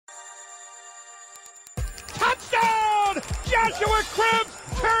Joshua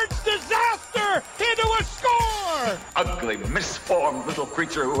Cribbs turns disaster into a score! Ugly, misformed little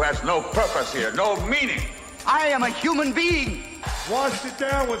creature who has no purpose here, no meaning. I am a human being. Washed it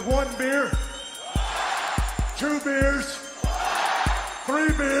down with 1 beer, 2 beers,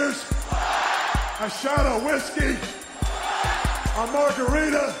 3 beers, a shot of whiskey, a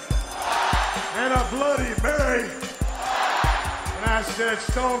margarita, and a Bloody Mary. And I said,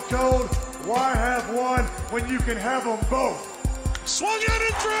 Stone Cold, why have one when you can have them both? Swung out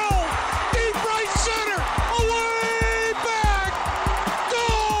and drilled! Deep right center! Away back!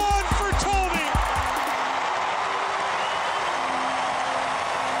 Gone for Tony!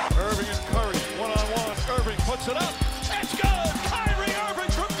 Irving and Curry, one-on-one. Irving puts it up. It's good! Kyrie Irving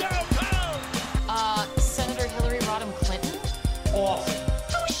from downtown! Senator Hillary Rodham Clinton? Awful.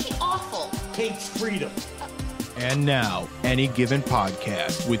 How is she awful? Hates freedom. And now, Any Given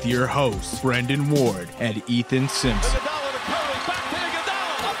Podcast with your hosts, Brendan Ward and Ethan Simpson. Iguodala to Curry, back to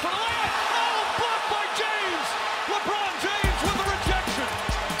Iguodala, up for the layup. Oh, blocked by James. LeBron James with the rejection.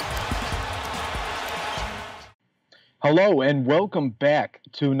 Hello and welcome back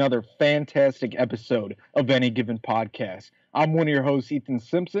to another fantastic episode of Any Given Podcast. I'm one of your hosts, Ethan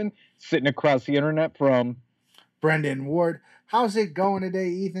Simpson, sitting across the internet from Brendan Ward. How's it going today,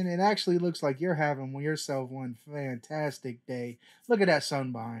 Ethan? It actually looks like you're having yourself one fantastic day. Look at that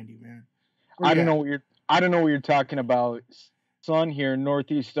sun behind you, man. I don't know what you're talking about. Sun here in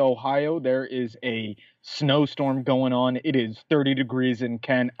Northeast Ohio. There is a snowstorm going on. It is 30 degrees in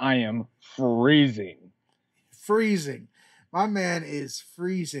Kent. I am freezing. Freezing. My man is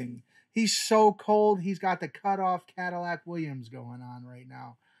freezing. He's so cold. He's got the cut-off Cadillac Williams going on right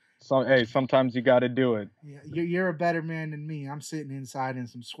now. So hey, sometimes you got to do it. Yeah, you're a better man than me. I'm sitting inside in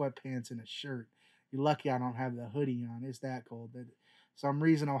some sweatpants and a shirt. You're lucky I don't have the hoodie on. It's that cold. But some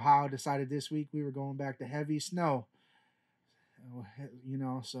reason Ohio decided this week we were going back to heavy snow.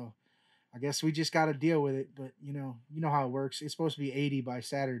 So I guess we just got to deal with it. But you know how it works. It's supposed to be 80 by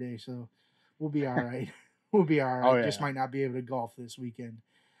Saturday, so we'll be all right. We'll be all right. Oh, yeah. Just might not be able to golf this weekend.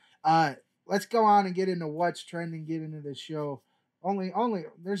 Let's go on and get into what's trending. Get into the show. Only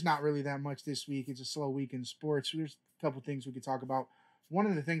there's not really that much this week. It's a slow week in sports. There's a couple things we could talk about. One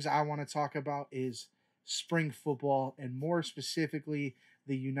of the things I want to talk about is spring football, and more specifically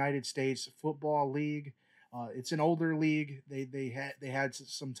the United States Football League. It's an older league. They had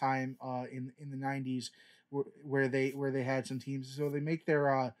some time in the 90s where they had some teams. So they make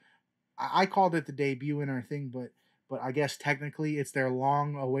their I called it the debut in our thing, but I guess technically it's their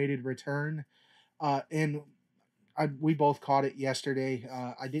long awaited return. And we both caught it yesterday.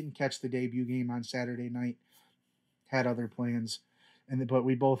 I didn't catch the debut game on Saturday night. Had other plans, but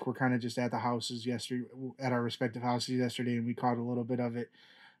we both were kind of just at the houses yesterday, at our respective houses yesterday, and we caught a little bit of it.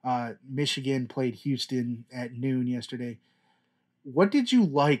 Michigan played Houston at noon yesterday. What did you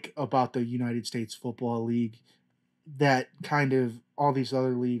like about the United States Football League that kind of all these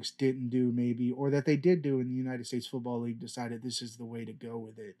other leagues didn't do, maybe, or that they did do, in the United States Football League decided this is the way to go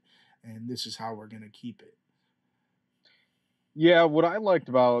with it, and this is how we're going to keep it? Yeah, what I liked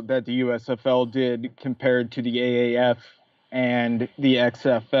about that the USFL did compared to the AAF and the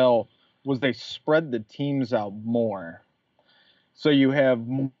XFL was they spread the teams out more. So you have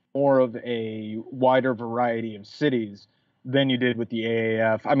more of a wider variety of cities than you did with the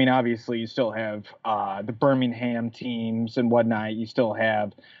AAF. I mean, obviously, you still have the Birmingham teams and whatnot. You still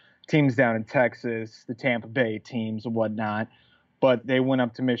have teams down in Texas, the Tampa Bay teams and whatnot. But they went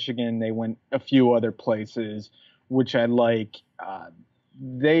up to Michigan. They went a few other places, which I like.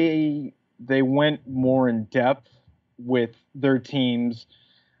 They went more in depth with their teams.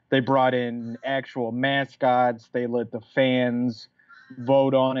 They brought in actual mascots. They let the fans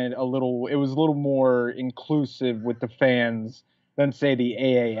vote on it a little. It was a little more inclusive with the fans than, say, the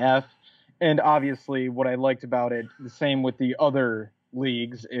AAF. And obviously, what I liked about it, the same with the other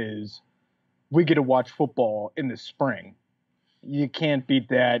leagues, is we get to watch football in the spring. You can't beat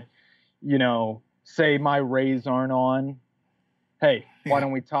that. Say my Rays aren't on. Hey, why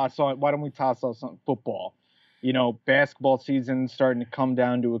don't we toss on some football? Basketball season's starting to come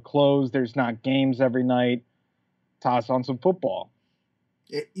down to a close. There's not games every night. Toss on some football.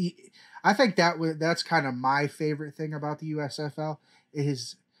 I think that's kind of my favorite thing about the USFL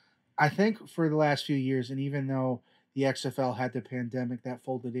is, I think for the last few years, and even though the XFL had the pandemic that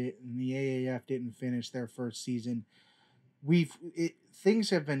folded it, and the AAF didn't finish their first season,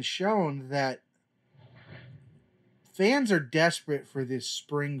 things have been shown that fans are desperate for this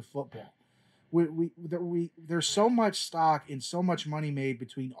spring football. There's so much stock and so much money made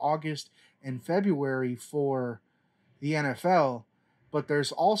between August and February for the NFL, but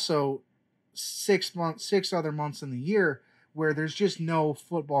there's also 6 other months in the year where there's just no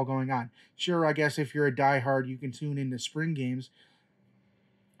football going on. Sure, I guess if you're a diehard, you can tune into spring games,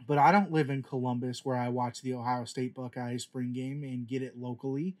 but I don't live in Columbus where I watch the Ohio State Buckeyes spring game and get it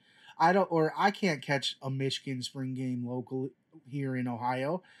locally. I can't catch a Michigan spring game locally here in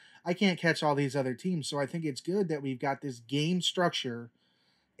Ohio. I can't catch all these other teams. So I think it's good that we've got this game structure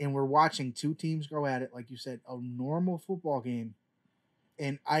and we're watching two teams go at it, like you said, a normal football game.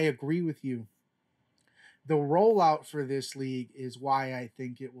 And I agree with you. The rollout for this league is why I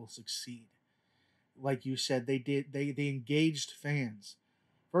think it will succeed. Like you said, they engaged fans.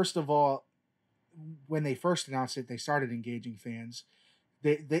 First of all, when they first announced it, they started engaging fans.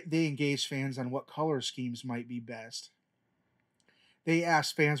 They engaged fans on what color schemes might be best. They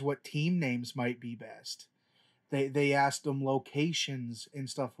asked fans what team names might be best. They asked them locations and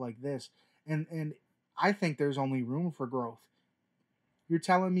stuff like this. And I think there's only room for growth. You're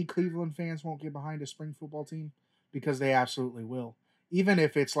telling me Cleveland fans won't get behind a spring football team? Because they absolutely will. Even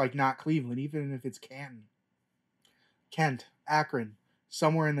if it's like not Cleveland, even if it's Canton, Kent, Akron,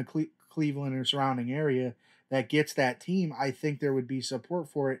 somewhere in the Cleveland or surrounding area that gets that team, I think there would be support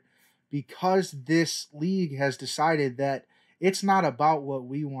for it because this league has decided that it's not about what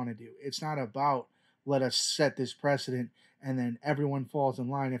we want to do. It's not about let us set this precedent and then everyone falls in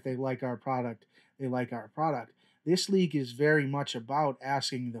line. If they like our product, they like our product. This league is very much about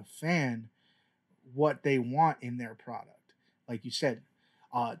asking the fan what they want in their product. Like you said,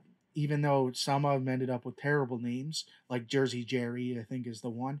 even though some of them ended up with terrible names, like Jersey Jerry, I think is the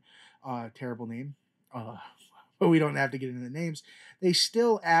one, terrible name. But we don't have to get into the names. They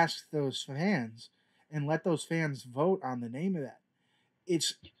still ask those fans and let those fans vote on the name of that.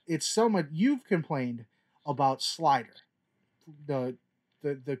 It's so much. You've complained about Slider, the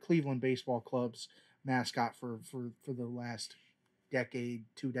Cleveland Baseball Club's mascot for the last decade,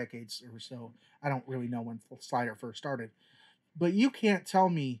 2 decades or so. I don't really know when Slider first started, but you can't tell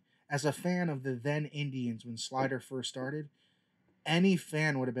me as a fan of the then Indians when Slider first started, any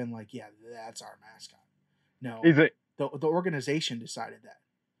fan would have been like, yeah, that's our mascot. No, the organization decided that.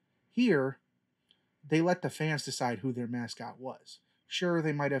 Here, they let the fans decide who their mascot was. Sure,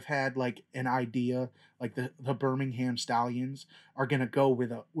 they might have had like an idea, like the Birmingham Stallions are gonna go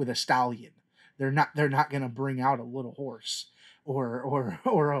with a stallion. They're not gonna bring out a little horse or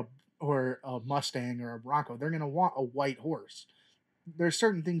a Mustang or a Bronco. They're gonna want a white horse. There's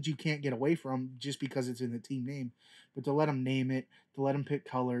certain things you can't get away from just because it's in the team name, but to let them name it, to let them pick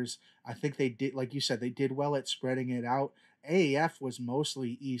colors, I think they did, like you said, they did well at spreading it out. AAF was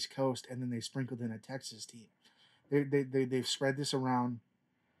mostly East Coast, and then they sprinkled in a Texas team. They've spread this around.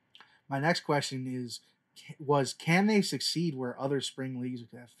 My next question was can they succeed where other spring leagues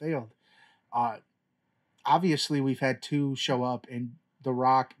have failed? Obviously, we've had 2 show up, and The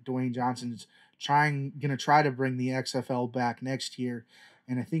Rock, Dwayne Johnson's gonna try to bring the XFL back next year,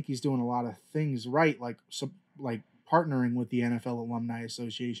 and I think he's doing a lot of things right, like partnering with the NFL Alumni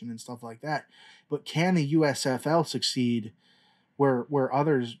Association and stuff like that. But can the USFL succeed where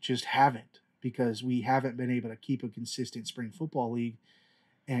others just haven't? Because we haven't been able to keep a consistent spring football league,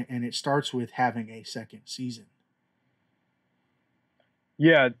 and it starts with having a second season.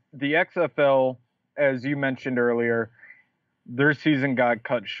 Yeah, the XFL, as you mentioned earlier, their season got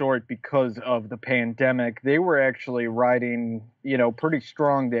cut short because of the pandemic. They were actually riding, pretty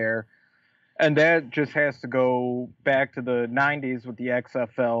strong there. And that just has to go back to the 90s with the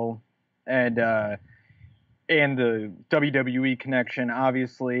XFL and the WWE connection.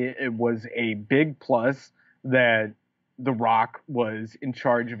 Obviously, it was a big plus that The Rock was in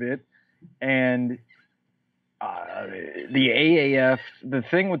charge of it. And the AAF, the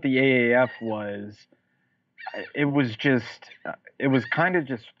thing with the AAF was it was kind of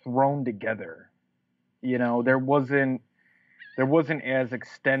just thrown together. There wasn't as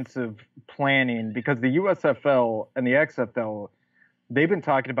extensive planning because the USFL and the XFL, they've been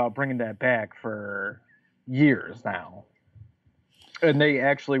talking about bringing that back for years now. And they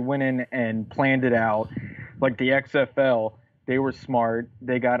actually went in and planned it out. Like the XFL, they were smart.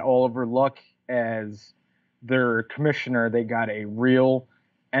 They got Oliver Luck as their commissioner. They got a real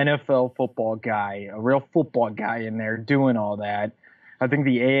NFL football guy, a real football guy in there doing all that. I think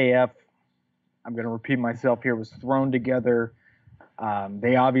the AAF, I'm going to repeat myself here, was thrown together.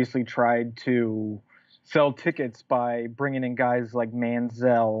 They obviously tried to sell tickets by bringing in guys like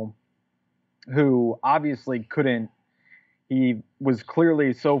Manziel, who obviously couldn't. He was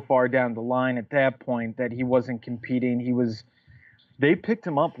clearly so far down the line at that point that he wasn't competing. They picked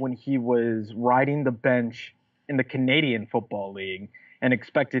him up when he was riding the bench in the Canadian Football League and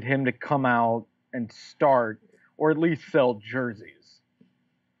expected him to come out and start or at least sell jerseys.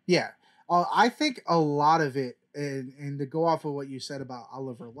 Yeah. I think a lot of it and to go off of what you said about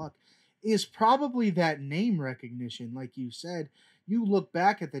Oliver Luck, is probably that name recognition. Like you said, you look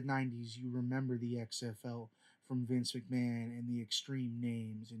back at the 90s, you remember the XFL from Vince McMahon and the extreme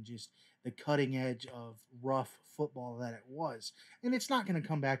names and just the cutting edge of rough football that it was. And it's not going to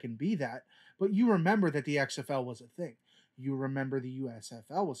come back and be that, but you remember that the XFL was a thing. You remember the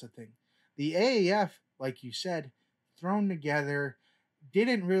USFL was a thing. The AAF, like you said, thrown together,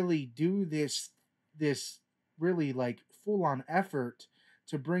 didn't really do this really like full on effort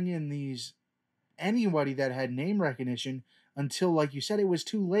to bring in these anybody that had name recognition until, like you said, it was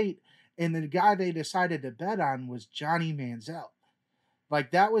too late. And the guy they decided to bet on was Johnny Manziel.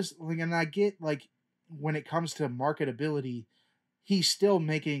 Like that was, and I get like when it comes to marketability, he's still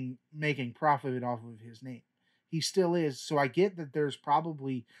making profit off of his name. He still is. So I get that there's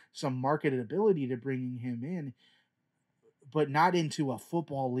probably some marketability to bringing him in, but not into a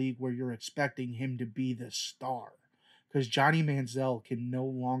football league where you're expecting him to be the star. Because Johnny Manziel can no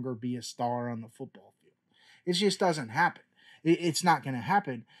longer be a star on the football field. It just doesn't happen. It's not going to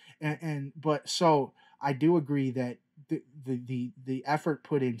happen. But so I do agree that the effort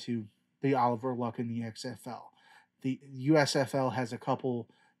put into the Oliver Luck in the XFL, the USFL has a couple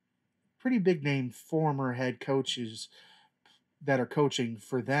pretty big name former head coaches that are coaching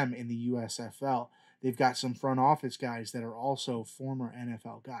for them in the USFL. They've got some front office guys that are also former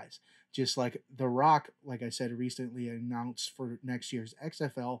NFL guys. Just like The Rock, like I said, recently announced for next year's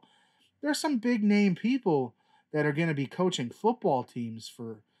XFL, there's some big name people that are going to be coaching football teams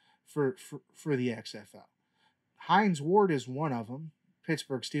for the XFL. Hines Ward is one of them.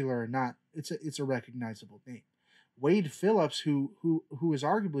 Pittsburgh Steeler or not, it's a recognizable name. Wade Phillips, who is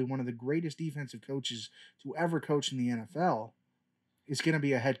arguably one of the greatest defensive coaches to ever coach in the NFL, is going to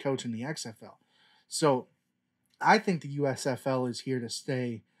be a head coach in the XFL. So I think the USFL is here to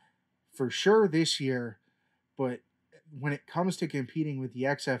stay for sure this year, but when it comes to competing with the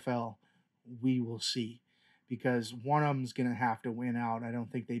XFL, we will see, because one of them's going to have to win out. I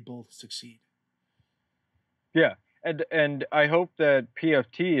don't think they both succeed. Yeah, and I hope that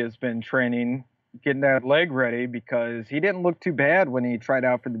PFT has been training, getting that leg ready, because he didn't look too bad when he tried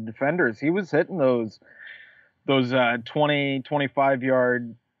out for the Defenders. He was hitting those 20,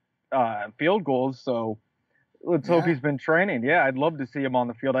 25-yard field goals, so let's hope he's been training. Yeah, I'd love to see him on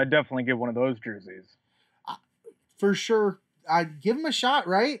the field. I'd definitely get one of those jerseys. For sure. I'd give him a shot,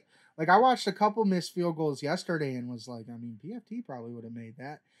 right? Like, I watched a couple missed field goals yesterday and was like, I mean, PFT probably would have made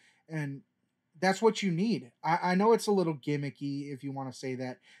that. And that's what you need. I know it's a little gimmicky, if you want to say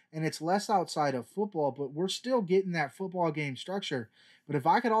that, and it's less outside of football, but we're still getting that football game structure. But if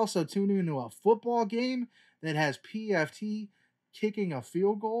I could also tune into a football game that has PFT kicking a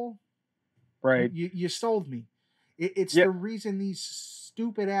field goal, right? You sold me. It's the reason these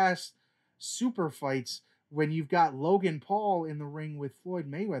stupid ass super fights, when you've got Logan Paul in the ring with Floyd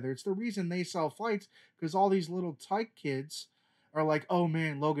Mayweather, it's the reason they sell fights, because all these little tyke kids are like, oh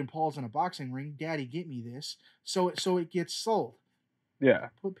man, Logan Paul's in a boxing ring, daddy, get me this. So it gets sold. Yeah.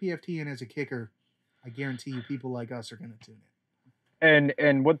 Put PFT in as a kicker. I guarantee you people like us are going to tune in.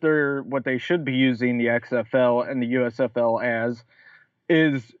 And what they should be using the XFL and the USFL as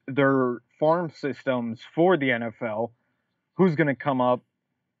is their farm systems for the NFL. Who's going to come up,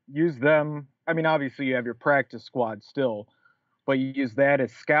 use them? I mean, obviously you have your practice squad still, but you use that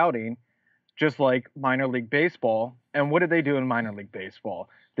as scouting, just like minor league baseball. And what do they do in minor league baseball?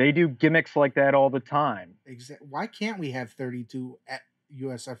 They do gimmicks like that all the time. Why can't we have 32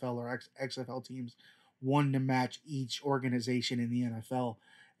 USFL or XFL teams, one to match each organization in the NFL,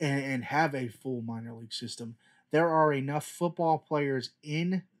 and have a full minor league system? There are enough football players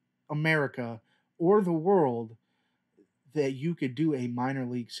in America or the world that you could do a minor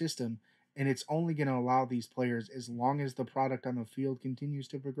league system, and it's only going to allow these players, as long as the product on the field continues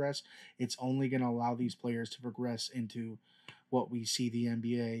to progress, it's only going to allow these players to progress into what we see the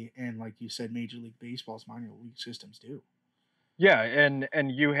NBA and, like you said, Major League Baseball's minor league systems do. Yeah,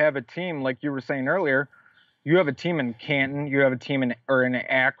 and you have a team, like you were saying earlier, you have a team in Canton, you have a team in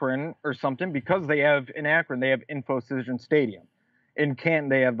Akron or something, because they have in Akron, they have InfoCision Stadium. In Canton,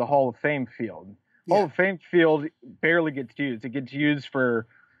 they have the Hall of Fame field. Yeah. Hall of Fame field barely gets used. It gets used for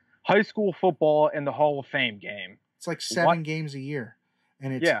high school football and the Hall of Fame game. It's like 7 games a year,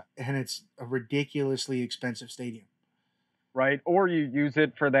 and it's a ridiculously expensive stadium. Right, or you use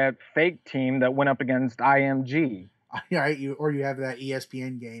it for that fake team that went up against IMG. Right, or you have that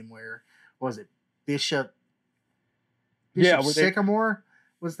ESPN game where, what was it, Bishop Sycamore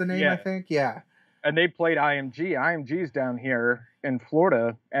was the name, I think. Yeah. And they played IMG. IMG's down here in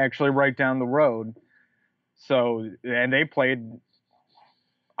Florida, actually right down the road. So, and they played,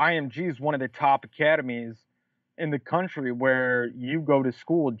 IMG's one of the top academies in the country where you go to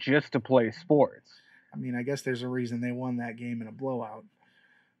school just to play sports. I mean, I guess there's a reason they won that game in a blowout.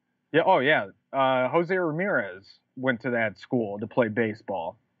 Yeah. Oh, yeah. Jose Ramirez went to that school to play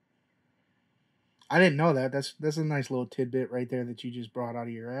baseball. I didn't know that. That's a nice little tidbit right there that you just brought out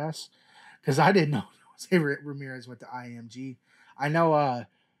of your ass, because I didn't know Jose Ramirez went to IMG. I know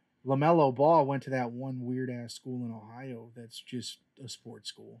LaMelo Ball went to that one weird ass school in Ohio that's just a sports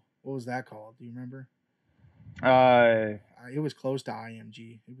school. What was that called? Do you remember? It was close to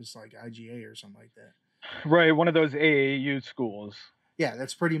IMG. It was like IGA or something like that. Right, one of those AAU schools. Yeah,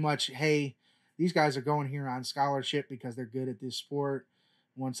 that's pretty much, hey, these guys are going here on scholarship because they're good at this sport.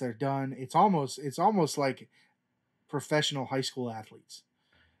 Once they're done, it's almost like professional high school athletes.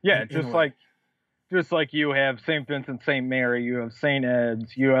 Yeah, just like you have St. Vincent, St. Mary, you have St.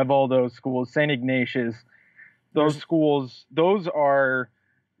 Ed's, you have all those schools, St. Ignatius. Those schools are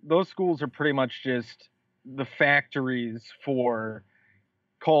pretty much just the factories for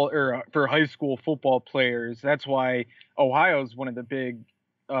high school football players. That's why Ohio's one of the big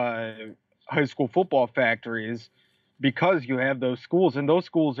high school football factories, because you have those schools, and those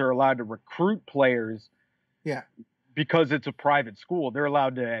schools are allowed to recruit players. Yeah. Because it's a private school, they're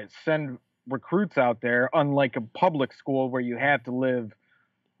allowed to send recruits out there, unlike a public school where you have to live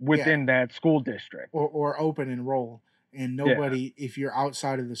within that school district. Or open enroll. And nobody, if you're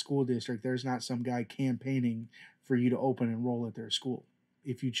outside of the school district, there's not some guy campaigning for you to open enroll at their school.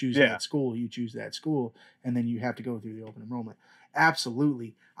 If you choose that school, you choose that school, and then you have to go through the open enrollment.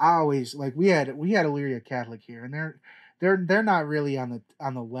 Absolutely. I always, like, we had Elyria Catholic here, and they're not really on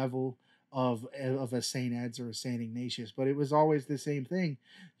the level of a St. Ed's or a St. Ignatius, but it was always the same thing.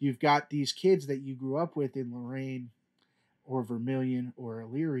 You've got these kids that you grew up with in Lorain or Vermilion or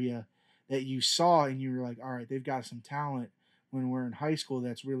Elyria that you saw, and you were like, all right, they've got some talent. When we're in high school,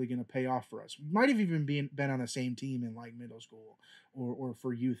 that's really going to pay off for us. We might have even been on the same team in like middle school or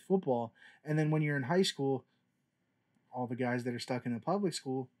for youth football. And then when you're in high school, all the guys that are stuck in a public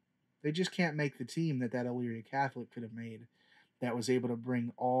school, they just can't make the team that Elyria Catholic could have made, that was able to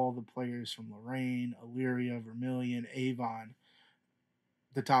bring all the players from Lorain, Elyria, Vermilion, Avon,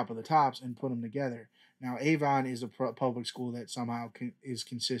 the top of the tops, and put them together. Now, Avon is a public school that somehow is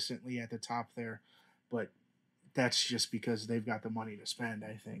consistently at the top there, but that's just because they've got the money to spend,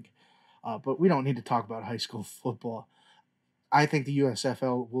 I think. But we don't need to talk about high school football. I think the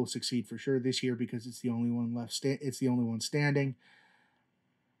USFL will succeed for sure this year because it's the only one left. It's the only one standing.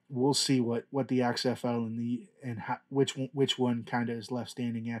 We'll see what the XFL and which one kind of is left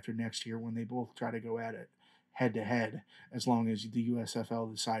standing after next year when they both try to go at it head to head. As long as the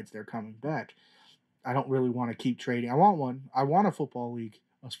USFL decides they're coming back, I don't really want to keep trading. I want one. I want a football league,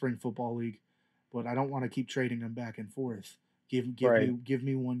 a spring football league, but I don't want to keep trading them back and forth. Give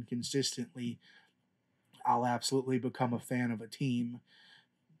me one consistently. I'll absolutely become a fan of a team.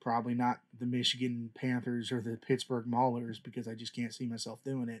 Probably not the Michigan Panthers or the Pittsburgh Maulers, because I just can't see myself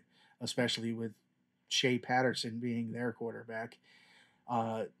doing it, especially with Shea Patterson being their quarterback.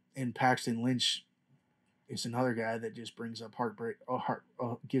 And Paxton Lynch is another guy that just brings up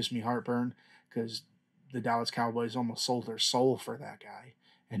gives me heartburn, because the Dallas Cowboys almost sold their soul for that guy,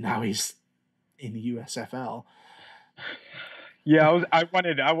 and now he's in the USFL. Yeah, I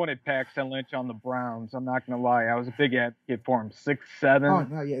wanted Paxton Lynch on the Browns. I'm not gonna lie, I was a big advocate for him. 6'7".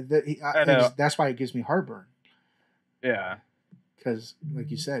 Oh no, yeah, that's why it gives me heartburn. Yeah, because like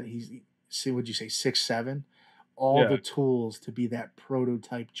you said, would you say 6'7"? All the tools to be that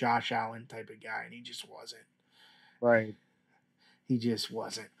prototype Josh Allen type of guy, and he just wasn't. Right. He just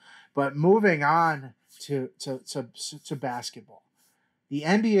wasn't. But moving on to basketball, the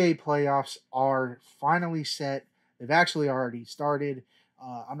NBA playoffs are finally set. They've actually already started.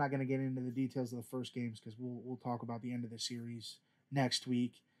 I'm not going to get into the details of the first games because we'll talk about the end of the series next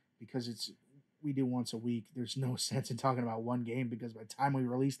week, because we do once a week. There's no sense in talking about one game, because by the time we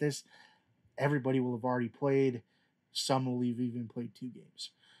release this, everybody will have already played. Some will have even played 2 games.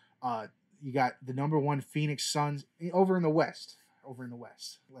 You got the number 1 Phoenix Suns over in the West.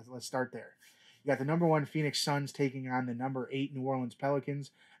 Let's start there. You got the number 1 Phoenix Suns taking on the number 8 New Orleans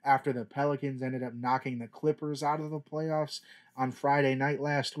Pelicans, after the Pelicans ended up knocking the Clippers out of the playoffs on Friday night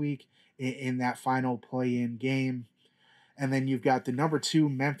last week in that final play-in game. And then you've got the number 2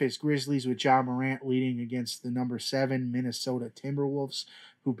 Memphis Grizzlies with Ja Morant leading against the number 7 Minnesota Timberwolves,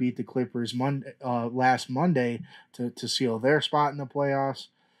 who beat the Clippers last Monday to seal their spot in the playoffs.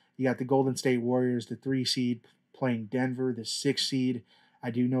 You got the Golden State Warriors, the 3 seed, playing Denver, the 6 seed.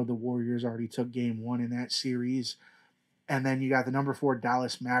 I do know the Warriors already took game 1 in that series. And then you got the number 4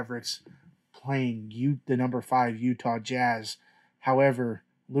 Dallas Mavericks playing the number 5 Utah Jazz. However,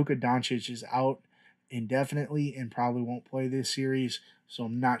 Luka Doncic is out, indefinitely and probably won't play this series. So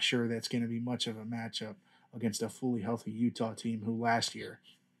I'm not sure that's going to be much of a matchup against a fully healthy Utah team who last year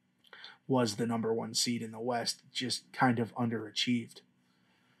was the number 1 seed in the West, just kind of underachieved.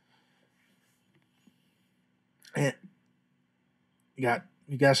 And you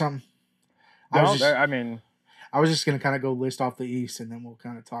got something? No, I was just going to kind of go list off the East, and then we'll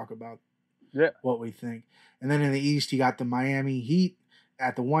kind of talk about what we think. And then in the East, you got the Miami Heat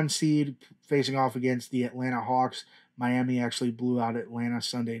at the 1 seed facing off against the Atlanta Hawks. Miami actually blew out Atlanta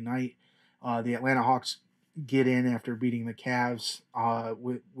Sunday night. The Atlanta Hawks get in after beating the Cavs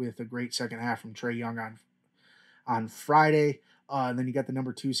with a great second half from Trae Young on Friday. And then you got the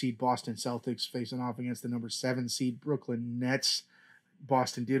number 2 seed Boston Celtics facing off against the number 7 seed Brooklyn Nets.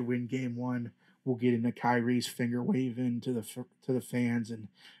 Boston did win game 1. We'll get into Kyrie's finger waving to the fans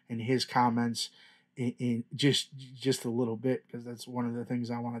and his comments in just a little bit, because that's one of the things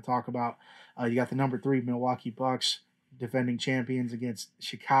I want to talk about. You got the number 3 Milwaukee Bucks defending champions against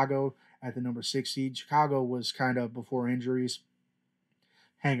Chicago at the number 6 seed. Chicago was kind of, before injuries,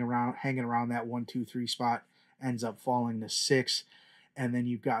 hanging around that 1, 2, 3 spot, ends up falling to 6. And then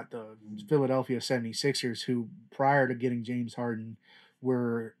you've got the Philadelphia 76ers, who prior to getting James Harden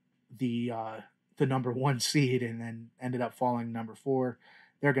were the number 1 seed and then ended up falling number 4.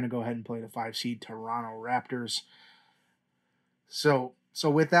 They're going to go ahead and play the 5 seed Toronto Raptors. So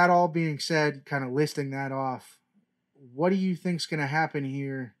with that all being said, kind of listing that off, what do you think's going to happen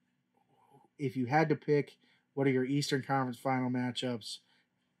here? If you had to pick, what are your Eastern Conference final matchups?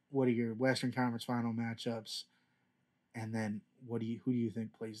 What are your Western Conference final matchups? And then who do you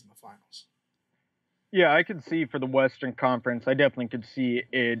think plays in the finals? Yeah, I could see for the Western Conference, I definitely could see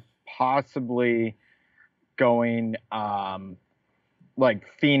it possibly going like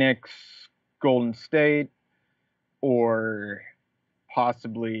Phoenix, Golden State, or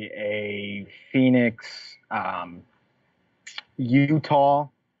possibly a Phoenix, Utah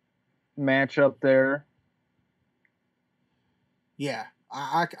matchup there. Yeah,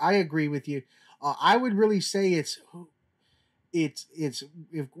 I agree with you. I would really say it's if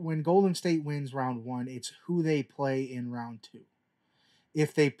when Golden State wins round 1, it's who they play in round 2.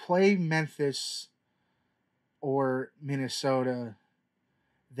 If they play Memphis or Minnesota,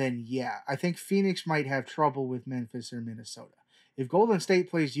 then yeah, I think Phoenix might have trouble with Memphis or Minnesota. If Golden State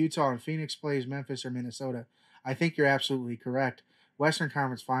plays Utah and Phoenix plays Memphis or Minnesota, I think you're absolutely correct. Western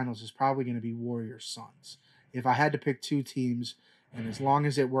Conference Finals is probably going to be Warriors Suns. If I had to pick 2 teams, and as long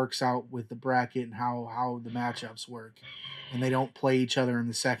as it works out with the bracket and how the matchups work, and they don't play each other in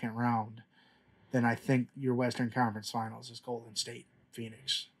the second round, then I think your Western Conference Finals is Golden State,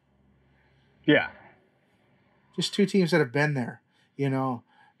 Phoenix. Yeah. Just 2 teams that have been there. You know,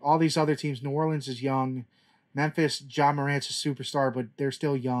 all these other teams, New Orleans is young. Memphis, Ja Morant's a superstar, but they're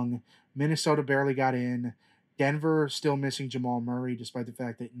still young. Minnesota barely got in. Denver still missing Jamal Murray, despite the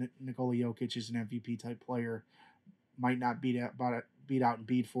fact that Nikola Jokic is an MVP-type player. Might not beat out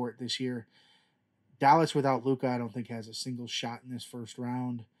Embiid for it this year. Dallas without Luka, I don't think has a single shot in this first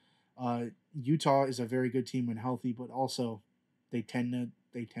round. Utah is a very good team when healthy, but also they tend to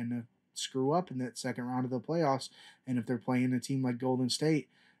screw up in that second round of the playoffs. And if they're playing a team like Golden State,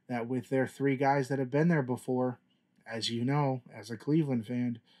 that with their 3 guys that have been there before, as you know, as a Cleveland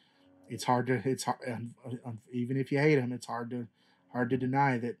fan, it's hard, even if you hate them, it's hard to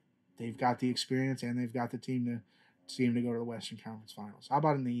deny that they've got the experience and they've got the team to go to the Western Conference Finals. How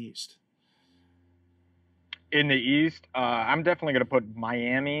about in the East? In the East, I'm definitely going to put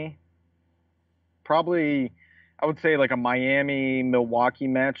Miami. Probably, I would say like a Miami-Milwaukee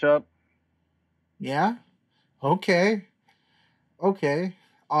matchup. Yeah? Okay.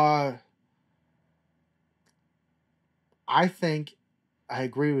 I think I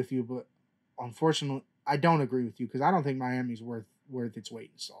agree with you, but unfortunately, I don't agree with you because I don't think Miami's worth its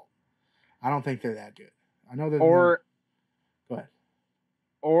weight in salt. I don't think they're that good. I know they're go ahead.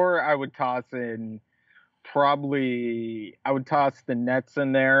 Or I would toss the Nets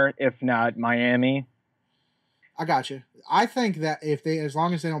in there, if not Miami. I got you. I think that as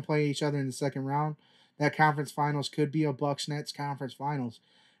long as they don't play each other in the second round, that conference finals could be a Bucks Nets conference finals.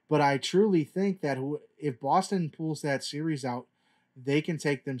 But I truly think that if Boston pulls that series out, they can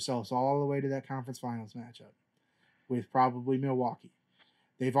take themselves all the way to that conference finals matchup with probably Milwaukee.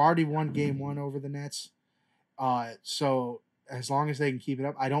 They've already won game 1 over the Nets. So as long as they can keep it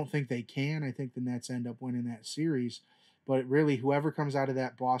up, I don't think they can. I think the Nets end up winning that series. But really, whoever comes out of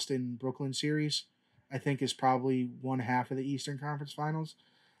that Boston-Brooklyn series, I think is probably one half of the Eastern Conference Finals.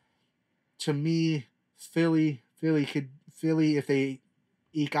 To me, Philly, if they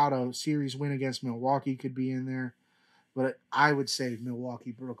eke out a series win against Milwaukee, could be in there. But I would say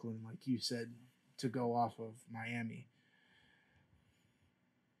Milwaukee, Brooklyn, like you said, to go off of Miami.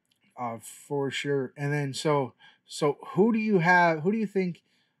 For sure. And then so who do you think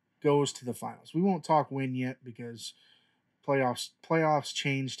goes to the finals? We won't talk win yet because playoffs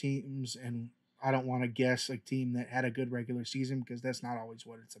change teams, and I don't want to guess a team that had a good regular season because that's not always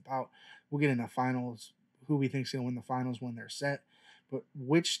what it's about. We'll get into finals, who we think's going to win the finals when they're set. But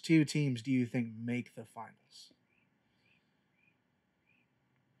which two teams do you think make the finals?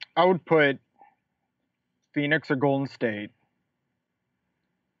 I would put Phoenix or Golden State.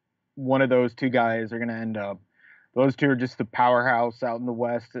 One of those two guys are going to end up. Those two are just the powerhouse out in the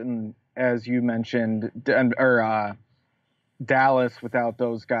West, and as you mentioned, Dallas without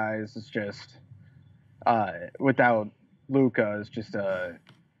those guys is just without Luka is just a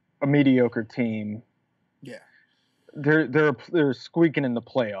mediocre team. Yeah, they're squeaking in the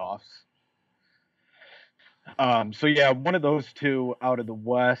playoffs. So yeah, one of those two out of the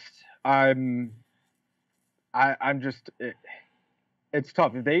West. I'm just. It's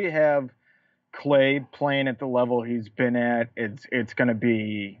tough. If they have Clay playing at the level he's been at, it's gonna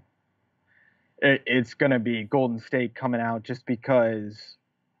be Golden State coming out just because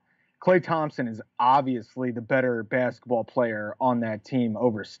Klay Thompson is obviously the better basketball player on that team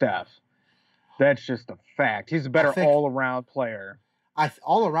over Steph. That's just a fact. He's a better all-around player.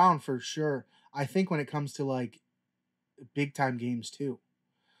 All around for sure. I think when it comes to like big time games too,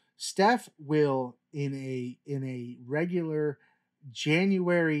 Steph will in a regular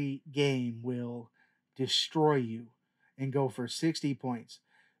January game will destroy you and go for 60 points.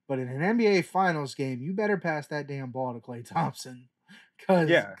 But in an NBA Finals game, you better pass that damn ball to Klay Thompson,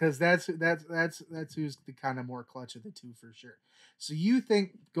 because that's who's the kind of more clutch of the two for sure. So you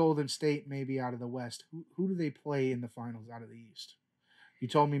think Golden State may be out of the West? Who do they play in the finals out of the East? You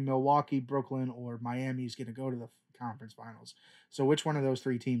told me Milwaukee, Brooklyn, or Miami is going to go to the conference finals. So which one of those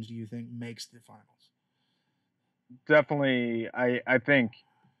three teams do you think makes the finals? Definitely, I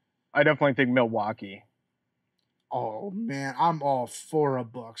definitely think Milwaukee. Oh man, I'm all for a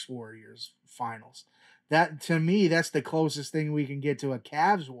Bucks Warriors finals. That to me, that's the closest thing we can get to a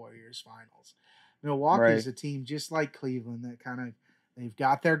Cavs Warriors finals. Milwaukee is a team just like Cleveland that they've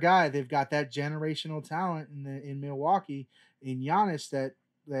got their guy, they've got that generational talent in Milwaukee in Giannis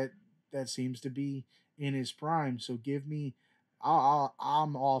that seems to be in his prime. So give me.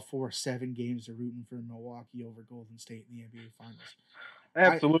 I'm all for 7 games of rooting for Milwaukee over Golden State in the NBA Finals.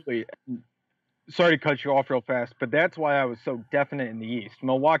 Absolutely. Sorry to cut you off real fast, but that's why I was so definite in the East.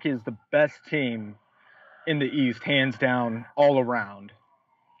 Milwaukee is the best team in the East, hands down, all around.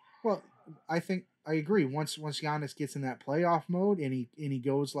 Well, I agree. Once Giannis gets in that playoff mode and he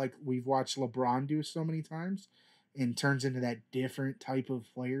goes like we've watched LeBron do so many times and turns into that different type of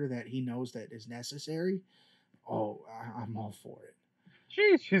player that he knows that is necessary. Oh, I'm all for it.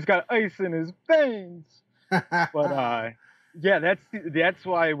 Jeez, he's got ice in his veins. But yeah, that's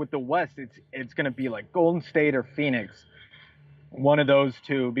why with the West, it's gonna be like Golden State or Phoenix, one of those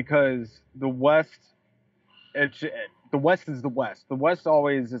two, because the West is the West. The West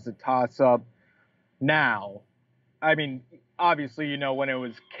always is a toss up. Now, I mean, obviously, when it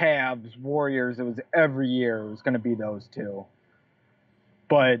was Cavs, Warriors, it was every year it was gonna be those two.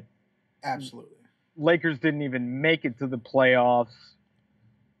 But absolutely. Lakers didn't even make it to the playoffs.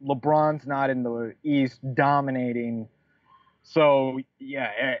 LeBron's not in the East dominating. So, yeah,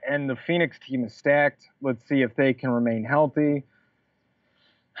 and the Phoenix team is stacked. Let's see if they can remain healthy.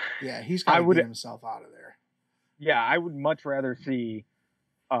 Yeah, he's got to get himself out of there. Yeah, I would much rather see,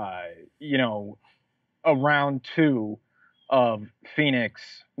 a round 2 of Phoenix,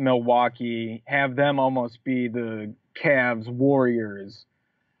 Milwaukee, have them almost be the Cavs, Warriors.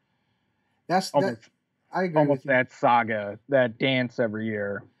 I agree almost with you. That saga, that dance every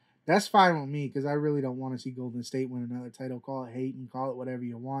year. That's fine with me because I really don't want to see Golden State win another title. Call it hate and call it whatever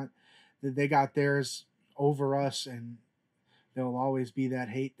you want. They got theirs over us, and there'll always be that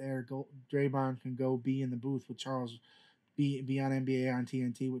hate there. Draymond can go be in the booth with Charles, be on NBA on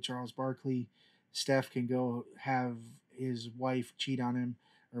TNT with Charles Barkley. Steph can go have his wife cheat on him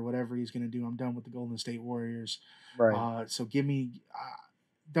or whatever he's going to do. I'm done with the Golden State Warriors. Right. So give me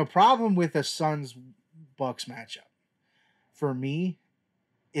the problem with the Suns-Bucks matchup for me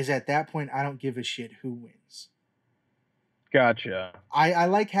is at that point I don't give a shit who wins. Gotcha. I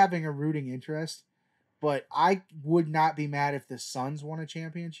like having a rooting interest, but I would not be mad if the Suns won a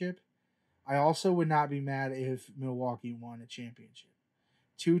championship. I also would not be mad if Milwaukee won a championship.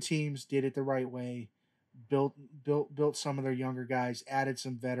 2 teams did it the right way, built some of their younger guys, added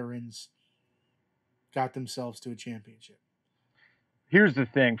some veterans, got themselves to a championship. Here's the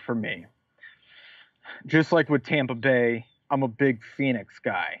thing for me. Just like with Tampa Bay, I'm a big Phoenix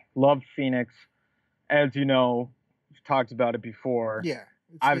guy. Love Phoenix. as you know, we've talked about it before. Yeah.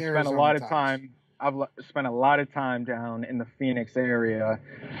 it's I've the spent a Arizona lot of ties. time. Spent a lot of time down in the Phoenix area.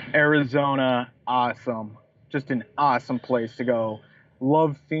 Arizona, awesome. Just an awesome place to go.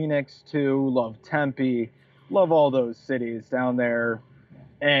 Love Phoenix too. Love Tempe. Love all those cities down there.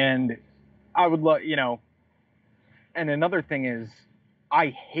 And I would love, and another thing is, I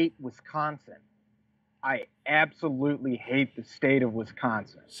hate Wisconsin. I absolutely hate the state of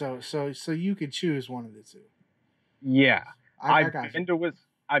Wisconsin. So you could choose one of the two. Yeah. I got you.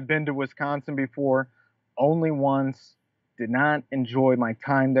 I've been to Wisconsin before, only once. Did not enjoy my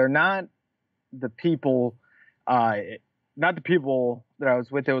time there. Not the people that I was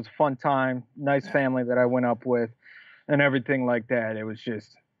with. It was a fun time, nice family that I went up with, and everything like that. It was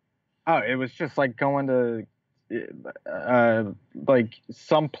just like going to like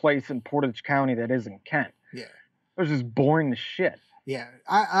some place in Portage County that isn't Kent. Yeah. It was just boring as shit. Yeah,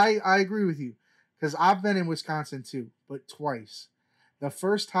 I agree with you, because I've been in Wisconsin too, but twice. The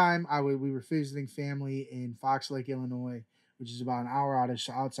first time we were visiting family in Fox Lake, Illinois, which is about an hour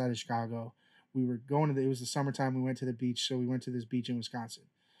outside of Chicago. We were going it was the summertime. We went to the beach, so we went to this beach in Wisconsin.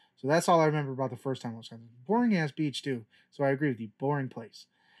 So that's all I remember about the first time in Wisconsin. Boring ass beach too. So I agree with you. Boring place.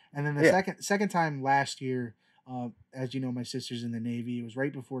 And then the second time last year, as you know, my sister's in the Navy. It was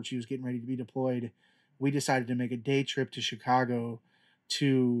right before she was getting ready to be deployed. We decided to make a day trip to Chicago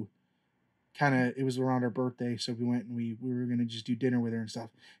to it was around her birthday, so we went and we were going to just do dinner with her and stuff.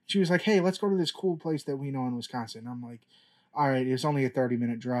 She was like, hey, let's go to this cool place that we know in Wisconsin. I'm like, all right, it's only a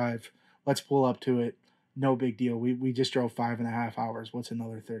 30-minute drive. Let's pull up to it. No big deal. We just drove 5.5 hours. What's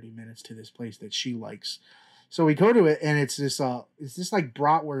another 30 minutes to this place that she likes? So we go to it, and it's this like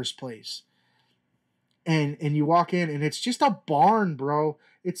bratwurst place. And you walk in, and it's just a barn, bro.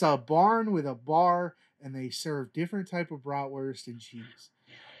 It's a barn with a bar, and they serve different type of bratwurst and cheese.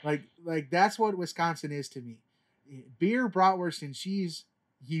 Like that's what Wisconsin is to me. Beer, bratwurst, and cheese,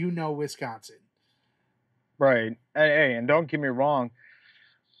 Wisconsin. Right. Hey, and don't get me wrong,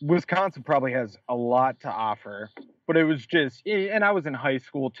 Wisconsin probably has a lot to offer, but it was just, and I was in high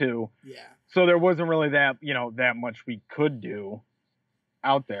school too. Yeah. So there wasn't really that much we could do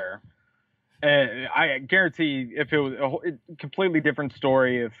out there. I guarantee if it was a completely different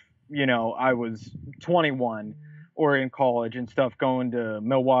story, if, I was 21 or in college and stuff, going to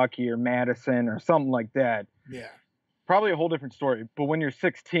Milwaukee or Madison or something like that. Yeah. Probably a whole different story. But when you're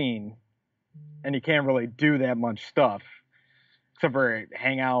 16 and you can't really do that much stuff, except for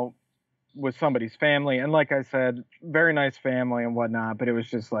hang out with somebody's family. And like I said, very nice family and whatnot, but it was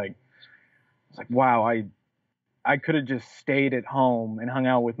just like, wow, I could have just stayed at home and hung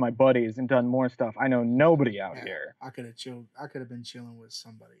out with my buddies and done more stuff. I know nobody out here. I could have chilled. I could have been chilling with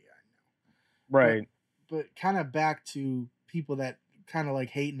somebody I know. Right. But kind of back to people that kind of like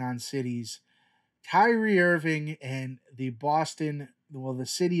hating on cities. Kyrie Irving and the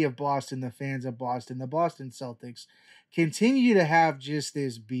city of Boston, the fans of Boston, the Boston Celtics, continue to have just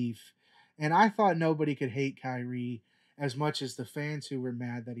this beef. And I thought nobody could hate Kyrie as much as the fans who were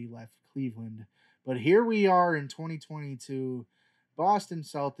mad that he left Cleveland. But here we are in 2022. Boston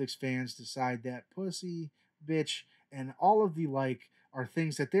Celtics fans decide that pussy, bitch, and all of the like are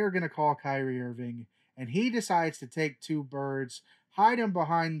things that they're going to call Kyrie Irving. And he decides to take two birds, hide him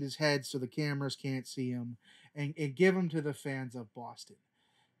behind his head so the cameras can't see him, and give him to the fans of Boston.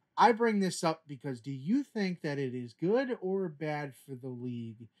 I bring this up because do you think that it is good or bad for the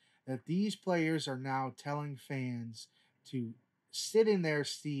league that these players are now telling fans to sit in their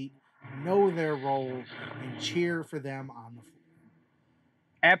seat, know their role, and cheer for them on the floor?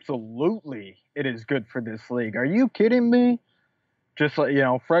 Absolutely, it is good for this league. Are you kidding me? Just like,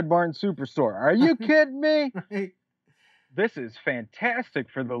 Fred Barnes Superstore. Are you kidding me? Right. This is fantastic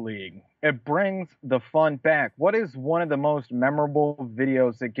for the league. It brings the fun back. What is one of the most memorable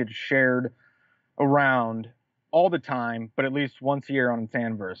videos that gets shared around all the time, but at least once a year on its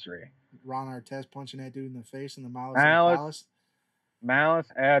anniversary? Ron Artest punching that dude in the face in the Malice. Malice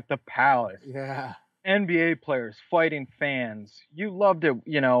at the Palace. Yeah. NBA players fighting fans. You loved it,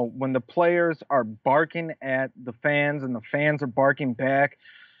 when the players are barking at the fans and the fans are barking back.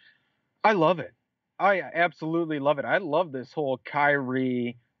 I love it. I absolutely love it. I love this whole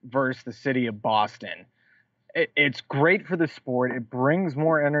Kyrie versus the city of Boston. It's great for the sport. It brings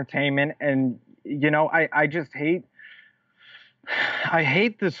more entertainment. And, I just hate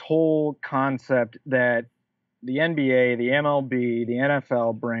this whole concept that the NBA, the MLB, the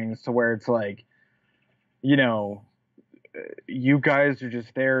NFL brings to where it's like, you guys are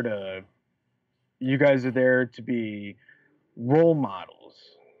just there to be role models.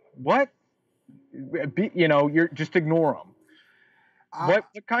 What? You're just ignore them. what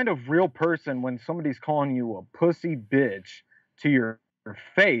kind of real person, when somebody's calling you a pussy bitch to your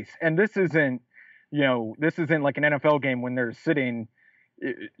face, and this isn't like an NFL game when they're sitting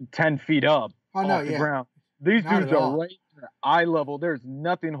 10 feet up off the ground. These Not dudes at are all. right at eye level. There's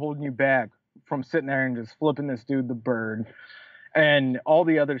nothing holding you back from sitting there and just flipping this dude the bird and all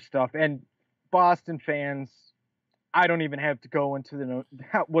the other stuff. And Boston fans, I don't even have to go into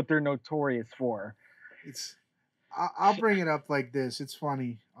what they're notorious for. I'll bring it up like this. It's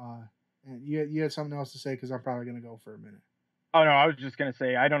funny. And you had something else to say, because I'm probably going to go for a minute. Oh, no, I was just going to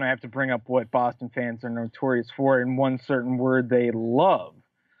say, I don't have to bring up what Boston fans are notorious for in one certain word they love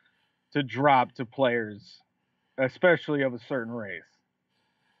to drop to players, especially of a certain race.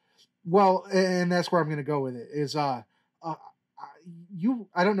 Well, and that's where I'm going to go with it, is I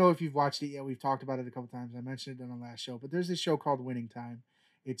don't know if you've watched it yet. We've talked about it a couple times. I mentioned it on the last show, but there's this show called Winning Time.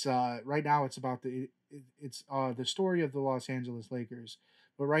 It's right now it's about the story of the Los Angeles Lakers,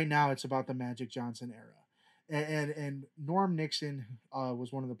 but right now it's about the Magic Johnson era. And Norm Nixon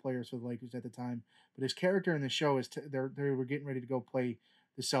was one of the players for the Lakers at the time, but his character in the show is they were getting ready to go play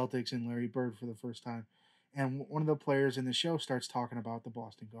the Celtics and Larry Bird for the first time, and one of the players in the show starts talking about the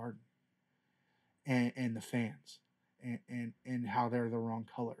Boston Garden and the fans and how they're the wrong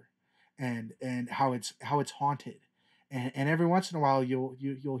color and how it's haunted, and every once in a while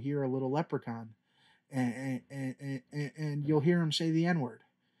you'll hear a little leprechaun and you'll hear him say the N-word.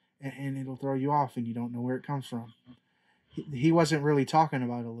 And it'll throw you off, and you don't know where it comes from. He wasn't really talking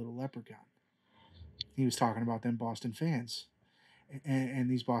about a little leprechaun. He was talking about them Boston fans. And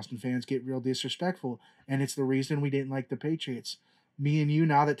these Boston fans get real disrespectful. And it's the reason we didn't like the Patriots. Me and you,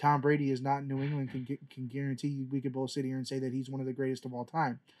 now that Tom Brady is not in New England, can guarantee you we could both sit here and say that he's one of the greatest of all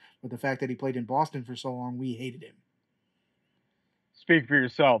time. But the fact that he played in Boston for so long, we hated him. Speak for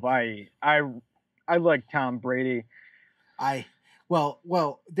yourself. I like Tom Brady.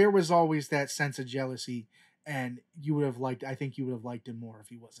 Well, there was always that sense of jealousy, and I think you would have liked him more if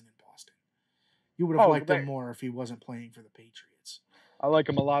he wasn't in Boston. You would have liked him more if he wasn't playing for the Patriots. I like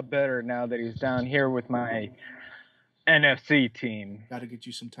him a lot better now that he's down here with my NFC team. Got to get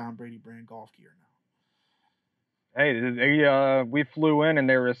you some Tom Brady brand golf gear now. Hey, we flew in and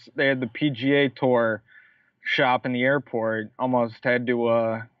they had the PGA Tour shop in the airport. Almost had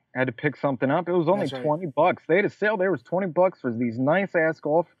to pick something up. It was only $20. They had a sale. There was $20 for these nice ass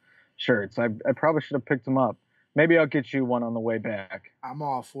golf shirts. I probably should have picked them up. Maybe I'll get you one on the way back. I'm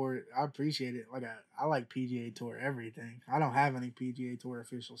all for it. I appreciate it. I like PGA Tour everything. I don't have any PGA Tour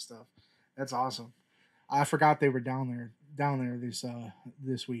official stuff. That's awesome. I forgot they were down there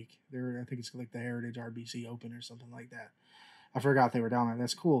this week. I think it's like the Heritage RBC Open or something like that. I forgot they were down there.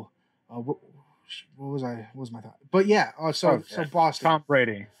 That's cool. What was my thought? But yeah, so Boston. Tom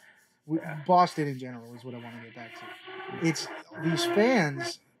Brady. Boston in general is what I want to get back to. It's these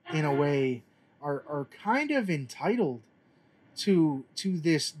fans in a way are kind of entitled to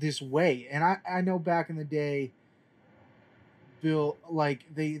this way. And I know back in the day, Bill, like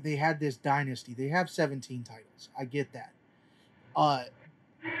they had this dynasty. They have 17 titles. I get that.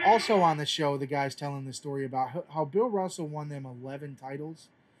 Also on the show, the guy's telling the story about how Bill Russell won them 11 titles,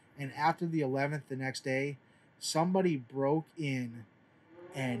 and after the 11th, the next day, somebody broke in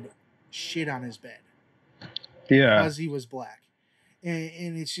and shit on his bed. Yeah. Because he was black.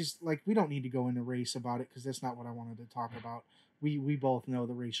 And it's just like, we don't need to go into race about it, because that's not what I wanted to talk about. We both know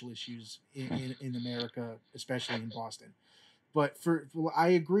the racial issues in America, especially in Boston. But I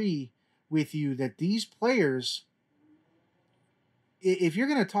agree with you that these players, if you're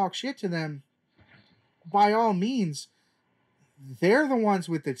going to talk shit to them, by all means, they're the ones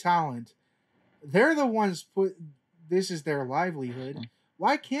with the talent. They're the ones this is their livelihood.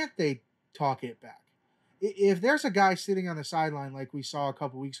 Why can't they talk it back? If there's a guy sitting on the sideline like we saw a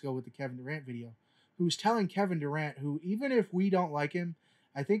couple weeks ago with the Kevin Durant video, who's telling Kevin Durant, who, even if we don't like him,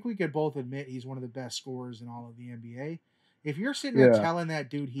 I think we could both admit he's one of the best scorers in all of the NBA. If you're sitting there telling that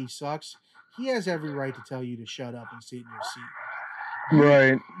dude he sucks, he has every right to tell you to shut up and sit in your seat.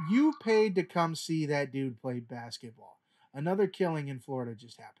 Right. You paid to come see that dude play basketball. Another killing in Florida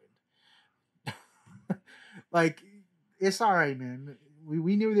just happened. Like, it's all right, man.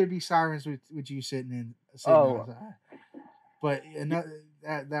 We knew there'd be sirens with you sitting outside. But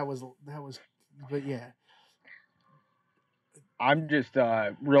that was but yeah. I'm just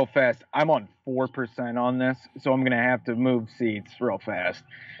real fast. I'm on 4% on this, so I'm gonna have to move seats real fast.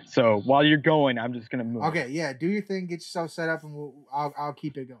 So while you're going, I'm just gonna move. Okay, yeah. Do your thing. Get yourself set up, and I'll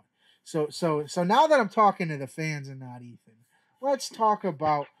keep it going. So now that I'm talking to the fans and not Ethan, let's talk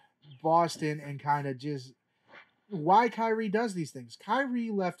about Boston and kind of just why Kyrie does these things. Kyrie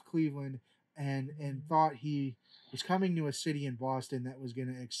left Cleveland and thought he was coming to a city in Boston that was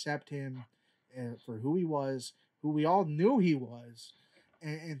going to accept him for who he was, who we all knew he was,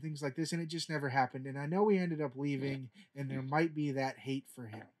 and things like this. And it just never happened. And I know he ended up leaving, and there might be that hate for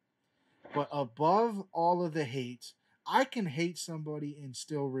him. But above all of the hate, I can hate somebody and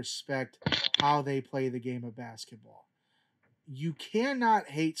still respect how they play the game of basketball. You cannot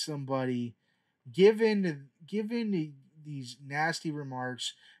hate somebody given these nasty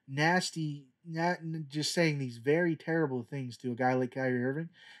remarks, just saying these very terrible things to a guy like Kyrie Irving,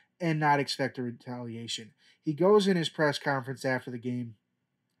 and not expect a retaliation. He goes in his press conference after the game,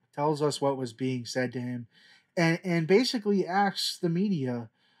 tells us what was being said to him, and basically asks the media,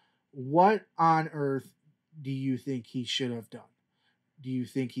 what on earth do you think he should have done? Do you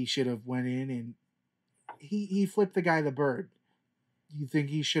think he should have went in and he flipped the guy the bird? Do you think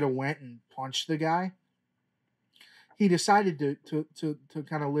he should have went and punched the guy? He decided to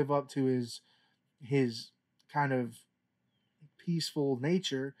kind of live up to his kind of peaceful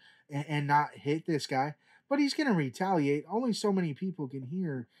nature and not hit this guy, but he's going to retaliate. Only so many people can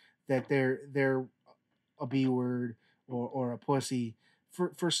hear that they're a B word or a pussy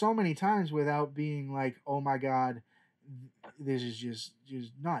for so many times without being like, oh my God, this is just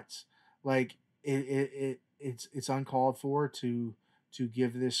nuts. Like it's uncalled for to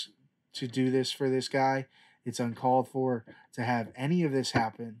give this, to do this for this guy. It's uncalled for to have any of this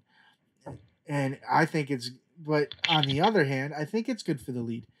happen. And I think but on the other hand, I think it's good for the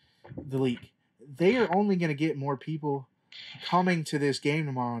league. They are only going to get more people coming to this game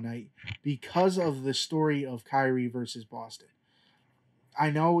tomorrow night because of the story of Kyrie versus Boston. I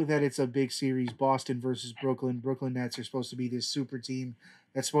know that it's a big series, Boston versus Brooklyn. Brooklyn Nets are supposed to be this super team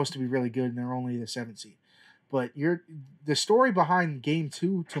that's supposed to be really good, and they're only the 7th seed. But the story behind Game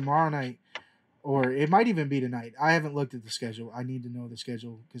 2 tomorrow night, or it might even be tonight. I haven't looked at the schedule. I need to know the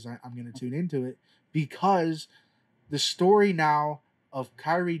schedule because I'm going to tune into it, because the story now of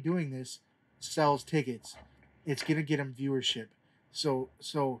Kyrie doing this sells tickets. It's going to get him viewership. So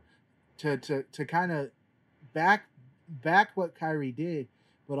to kind of back what Kyrie did,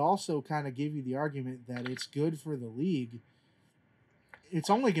 but also kind of give you the argument that it's good for the league, it's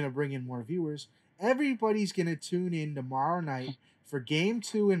only going to bring in more viewers. Everybody's going to tune in tomorrow night for Game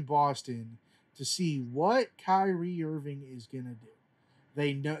 2 in Boston to see what Kyrie Irving is going to do.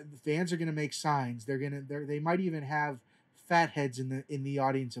 They know the fans are going to make signs. They might even have fat heads in the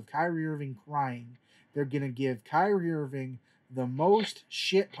audience of Kyrie Irving crying. They're going to give Kyrie Irving the most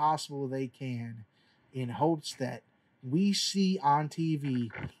shit possible they can in hopes that we see on TV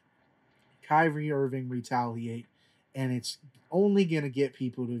Kyrie Irving retaliate, and it's only going to get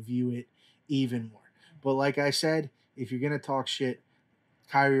people to view it even more. But like I said, if you're going to talk shit,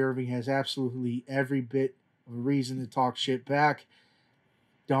 Kyrie Irving has absolutely every bit of a reason to talk shit back.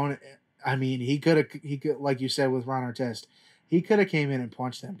 He could, like you said with Ron Artest, he could have came in and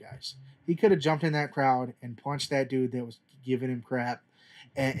punched them guys. He could have jumped in that crowd and punched that dude that was giving him crap,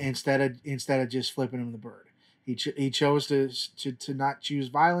 and instead of just flipping him the bird. He chose to not choose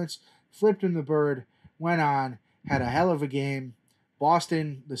violence, flipped him the bird, went on, had a hell of a game.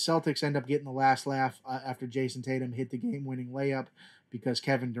 Boston, the Celtics end up getting the last laugh after Jason Tatum hit the game-winning layup because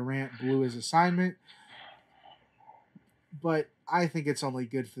Kevin Durant blew his assignment. But I think it's only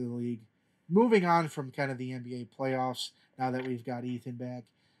good for the league. Moving on from kind of the NBA playoffs, now that we've got Ethan back,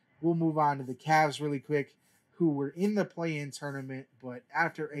 we'll move on to the Cavs really quick, who were in the play-in tournament, but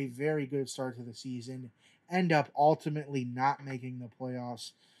after a very good start to the season, end up ultimately not making the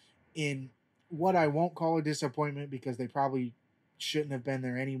playoffs in what I won't call a disappointment, because they probably shouldn't have been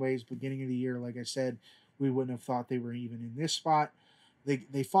there anyways. Beginning of the year, like I said, we wouldn't have thought they were even in this spot.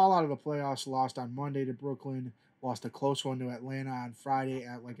 They fall out of the playoffs, lost on Monday to Brooklyn, lost a close one to Atlanta on Friday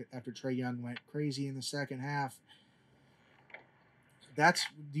after Trae Young went crazy in the second half. Do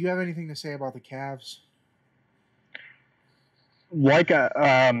you have anything to say about the Cavs?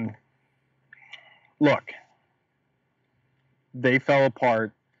 Look, they fell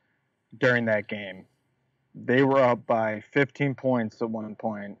apart during that game. They were up by 15 points at one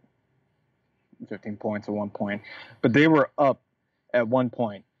point. But they were up at one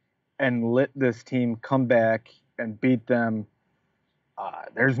point and let this team come back and beat them.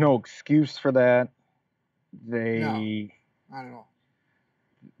 There's no excuse for that. No, not at all.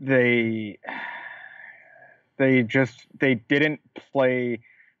 They didn't play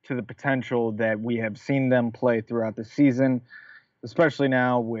to the potential that we have seen them play throughout the season, especially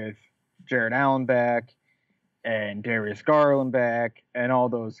now with Jared Allen back and Darius Garland back and all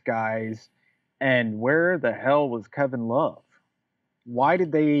those guys. And where the hell was Kevin Love? Why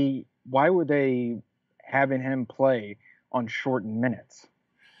were they having him play on shortened minutes?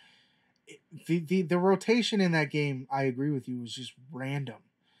 the rotation in that game, I agree with you, was just random.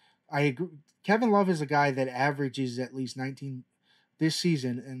 I agree. Kevin Love is a guy that averages at least 19 this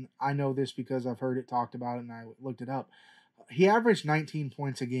season, and I know this because I've heard it talked about and I looked it up. He averaged 19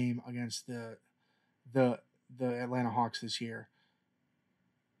 points a game against the Atlanta Hawks this year.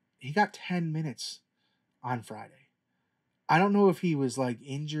 He got 10 minutes on Friday. I don't know if he was like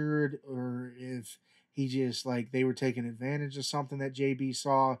injured or if he just like they were taking advantage of something that JB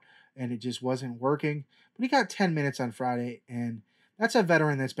saw and it just wasn't working. But he got 10 minutes on Friday, and that's a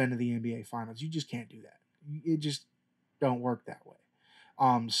veteran that's been to the NBA Finals. You just can't do that. It just don't work that way.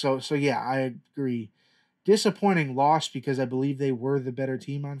 So yeah, I agree. Disappointing loss because I believe they were the better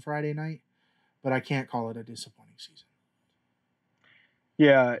team on Friday night, but I can't call it a disappointing season.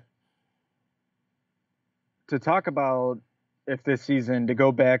 Yeah. To talk about if this season, to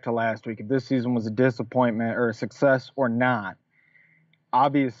go back to last week, if this season was a disappointment or a success or not,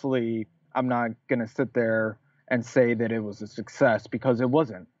 obviously I'm not going to sit there and say that it was a success because it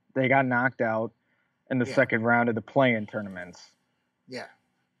wasn't. They got knocked out in the second round of the play-in tournaments. Yeah.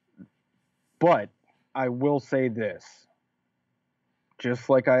 But I will say this, just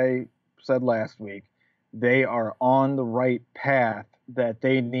like I said last week, they are on the right path that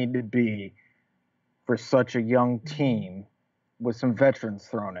they need to be for such a young team with some veterans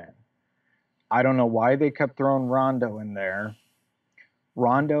thrown in. I don't know why they kept throwing Rondo in there.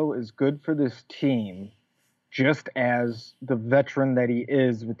 Rondo is good for this team just as the veteran that he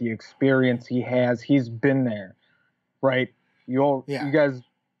is with the experience he has. He's been there, right? You guys,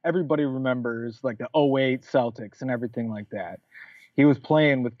 everybody remembers like the 08 Celtics and everything like that. He was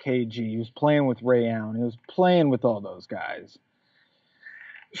playing with KG. He was playing with Ray Allen. He was playing with all those guys.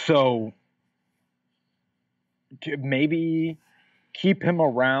 So maybe keep him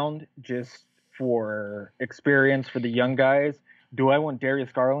around just for experience for the young guys. Do I want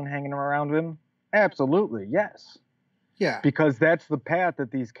Darius Garland hanging around him? Absolutely, yes. Yeah. Because that's the path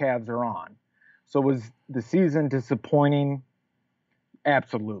that these Cavs are on. So was the season disappointing?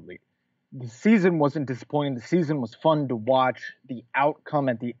 Absolutely. The season wasn't disappointing. The season was fun to watch. The outcome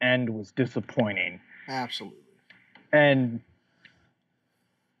at the end was disappointing. Absolutely. And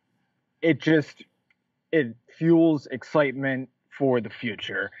it fuels excitement for the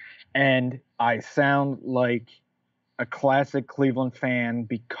future. And I sound like a classic Cleveland fan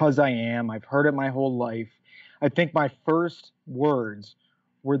because I am. I've heard it my whole life. I think my first words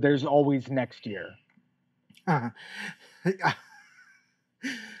were "there's always next year." I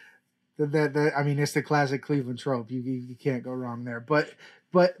mean, it's the classic Cleveland trope. You can't go wrong there. But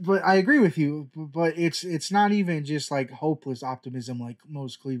I agree with you. But it's not even just like hopeless optimism like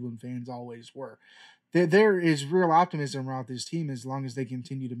most Cleveland fans always were. There is real optimism around this team as long as they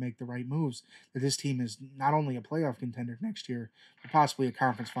continue to make the right moves. That this team is not only a playoff contender next year, but possibly a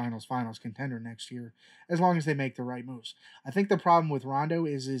conference finals contender next year, as long as they make the right moves. I think the problem with Rondo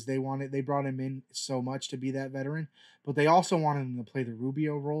is they brought him in so much to be that veteran, but they also wanted him to play the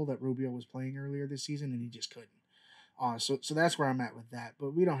Rubio role that Rubio was playing earlier this season, and he just couldn't. So that's where I'm at with that.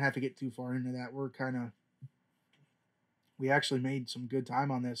 But we don't have to get too far into that. We actually made some good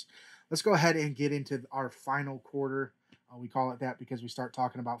time on this. Let's go ahead and get into our final quarter. We call it that because we start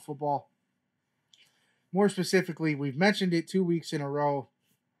talking about football. More specifically, we've mentioned it 2 weeks in a row.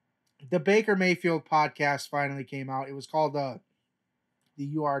 The Baker Mayfield podcast finally came out. It was called the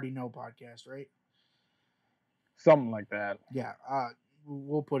You Already Know podcast, right? Something like that. Yeah.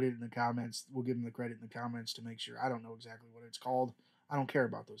 We'll put it in the comments. We'll give them the credit in the comments to make sure. I don't know exactly what it's called. I don't care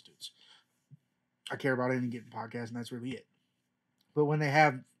about those dudes. I care about any given podcast, and that's really it. But when they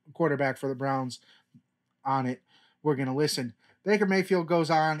have a quarterback for the Browns on it, we're going to listen. Baker Mayfield goes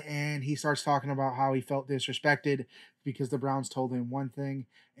on, and he starts talking about how he felt disrespected because the Browns told him one thing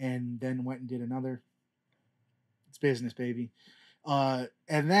and then went and did another. It's business, baby. And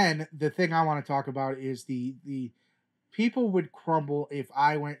then the thing I want to talk about is the people would crumble if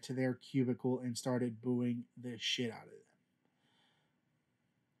I went to their cubicle and started booing the shit out of them.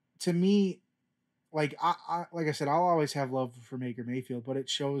 To me, like I said, I'll always have love for Baker Mayfield, but it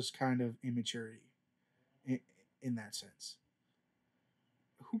shows kind of immaturity in that sense.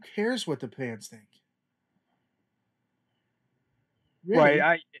 Who cares what the fans think? Really?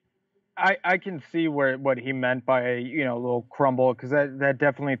 Right. I can see what he meant by a little crumble, because that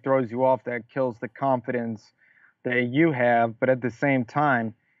definitely throws you off. That kills the confidence that you have. But at the same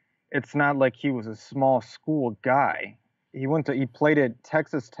time, it's not like he was a small school guy. He played at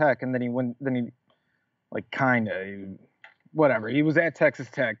Texas Tech, and then he he was at Texas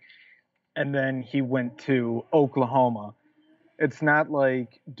Tech, and then he went to Oklahoma. It's not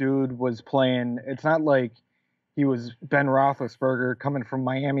like dude was playing. It's not like he was Ben Roethlisberger coming from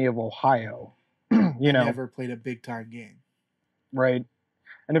Miami of Ohio. You know, never played a big time game. right?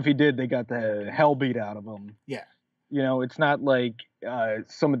 And if he did, they got the hell beat out of him. Yeah. You know, it's not like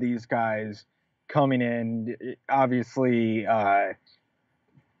some of these guys coming in, obviously,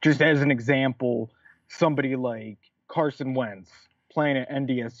 just as an example, somebody like Carson Wentz playing at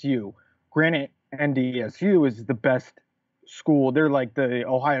NDSU. Granted, NDSU is the best school. They're like the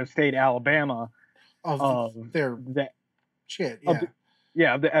Ohio State, Alabama of their that shit.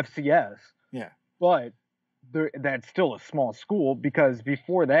 Yeah. Of the FCS. Yeah. But that's still a small school, because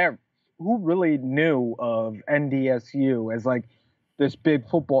before that, who really knew of NDSU as like this big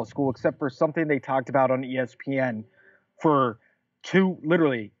football school, except for something they talked about on ESPN for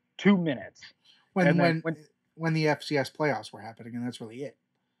literally 2 minutes. When the FCS playoffs were happening, and that's really it.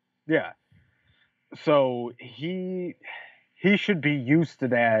 Yeah. So he should be used to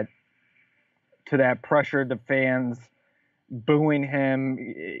that pressure, the fans booing him,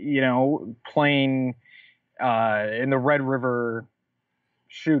 you know, playing in the Red River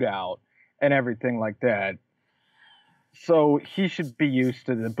shootout and everything like that. So he should be used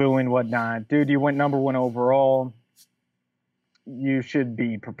to the booing, whatnot. Dude, you went number 1 overall. You should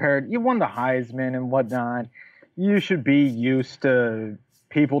be prepared. You won the Heisman and whatnot. You should be used to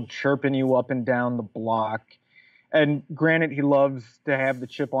people chirping you up and down the block. And granted, he loves to have the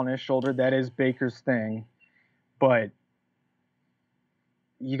chip on his shoulder. That is Baker's thing. But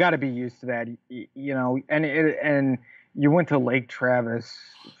you got to be used to that, you know. And you went to Lake Travis.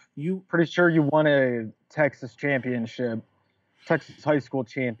 You pretty sure you won a Texas high school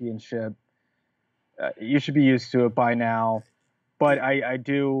championship. You should be used to it by now. But I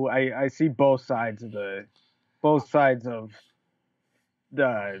see both sides of the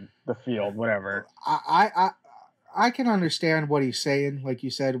field, whatever. I can understand what he's saying, like you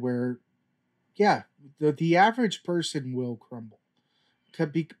said, where, yeah, the average person will crumble,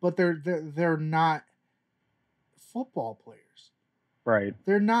 but they're not football players, right?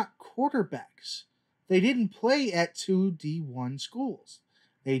 They're not quarterbacks. They didn't play at 2 D1 schools.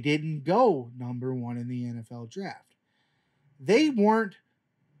 They didn't go number 1 in the NFL draft. They weren't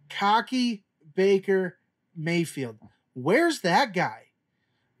cocky Baker Mayfield. Where's that guy?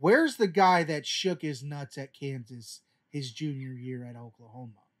 Where's the guy that shook his nuts at Kansas his junior year at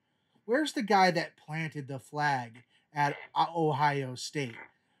Oklahoma? Where's the guy that planted the flag at Ohio State?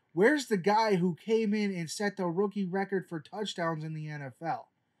 Where's the guy who came in and set the rookie record for touchdowns in the NFL?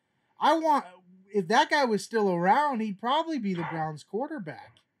 If that guy was still around, he'd probably be the Browns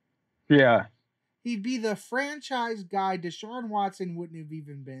quarterback. Yeah. He'd be the franchise guy. Deshaun Watson wouldn't have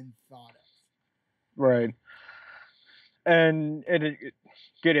even been thought of. Right. And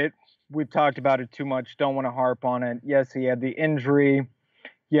get it. We've talked about it too much. Don't want to harp on it. Yes, he had the injury.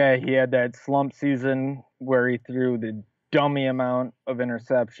 Yeah, he had that slump season where he threw the dummy amount of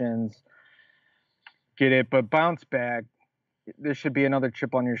interceptions. Get it. But bounce back. There should be another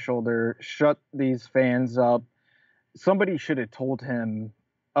chip on your shoulder. Shut these fans up. Somebody should have told him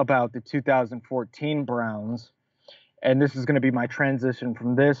about the 2014 Browns. And this is going to be my transition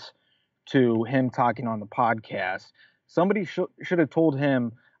from this to him talking on the podcast. Somebody should have told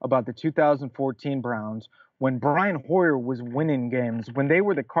him about the 2014 Browns when Brian Hoyer was winning games, when they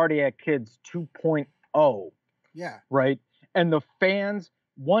were the Cardiac Kids 2.0. Yeah. Right? And the fans,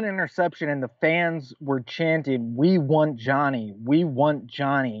 one interception, and the fans were chanting, "We want Johnny. We want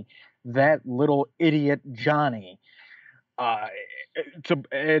Johnny. That little idiot Johnny."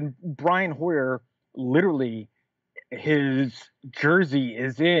 And Brian Hoyer, literally, his jersey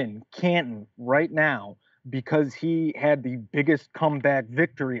is in Canton right now because he had the biggest comeback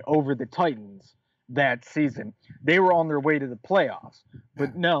victory over the Titans that season. They were on their way to the playoffs.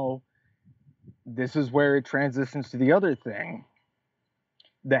 But no, this is where it transitions to the other thing.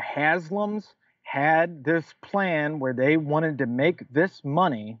 The Haslams had this plan where they wanted to make this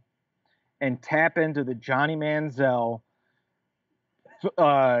money and tap into the Johnny Manziel,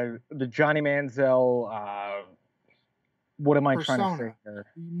 what am I trying to say here?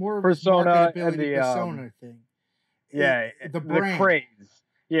 More of persona and the persona thing. Yeah, the brand. The craze.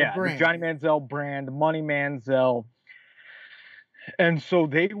 Yeah, the Johnny Manziel brand, the Money Manziel. And so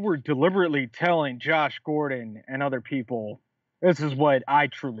they were deliberately telling Josh Gordon and other people, this is what I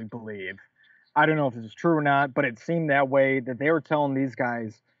truly believe. I don't know if this is true or not, but it seemed that way, that they were telling these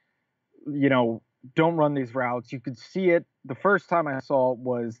guys, you know, don't run these routes. You could see it. The first time I saw it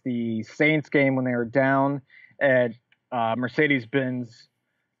was the Saints game when they were down at Mercedes-Benz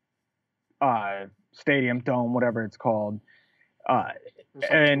Stadium, Dome, whatever it's called.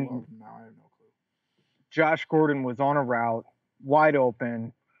 And now I have no clue. Josh Gordon was on a route, wide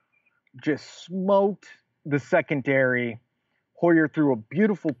open, just smoked the secondary. Hoyer threw a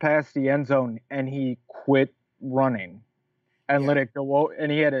beautiful pass to the end zone, and he quit running and let it go.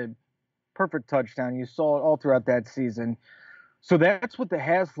 And he had a perfect touchdown. You saw it all throughout that season. So that's what the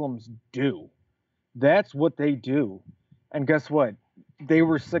Haslams do. That's what they do. And guess what? They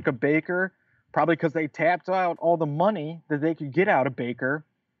were sick of Baker, probably because they tapped out all the money that they could get out of Baker,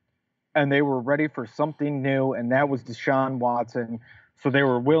 and they were ready for something new, and that was Deshaun Watson. So they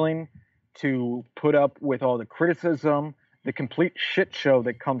were willing to put up with all the criticism, the complete shit show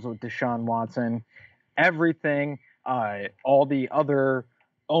that comes with Deshaun Watson, everything, all the other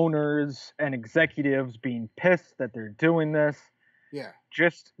owners and executives being pissed that they're doing this. Yeah.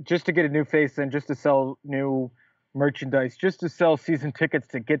 Just to get a new face in, just to sell new merchandise, just to sell season tickets,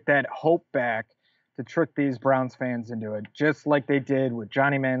 to get that hope back, to trick these Browns fans into it, just like they did with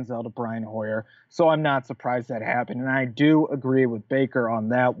Johnny Manziel to Brian Hoyer. So I'm not surprised that happened. And I do agree with Baker on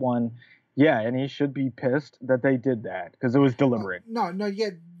that one. Yeah, and he should be pissed that they did that because it was deliberate. No, yeah,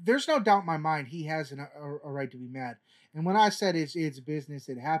 there's no doubt in my mind he has a right to be mad. And when I said it's business,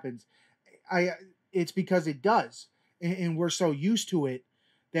 it happens, it's because it does. And we're so used to it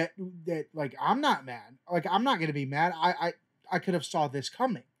that like I'm not mad. Like I'm not gonna be mad. I could have saw this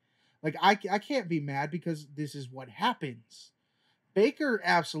coming. Like I can't be mad because this is what happens. Baker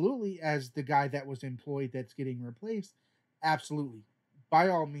absolutely, as the guy that was employed that's getting replaced, absolutely. By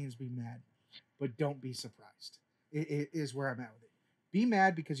all means be mad. But don't be surprised. It is where I'm at with it. Be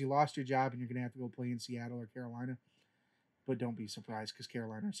mad because you lost your job and you're gonna have to go play in Seattle or Carolina. But don't be surprised because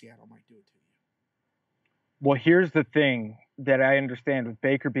Carolina or Seattle might do it to you. Well, here's the thing that I understand with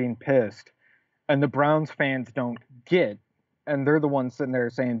Baker being pissed, and the Browns fans don't get, and they're the ones sitting there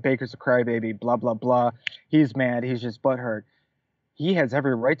saying Baker's a crybaby, blah, blah, blah. He's mad. He's just butthurt. He has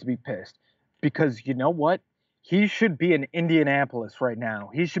every right to be pissed because you know what? He should be in Indianapolis right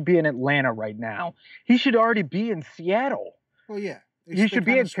now. He should be in Atlanta right now. He should already be in Seattle. Well, yeah. He should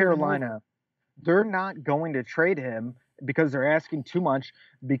be in Carolina. They're not going to trade him because they're asking too much,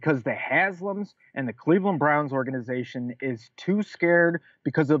 because the Haslams and the Cleveland Browns organization is too scared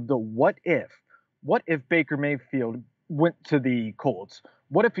because of the what if. What if Baker Mayfield went to the Colts?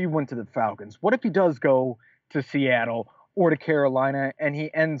 What if he went to the Falcons? What if he does go to Seattle or to Carolina and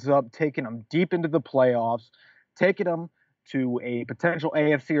he ends up taking them deep into the playoffs, taking them to a potential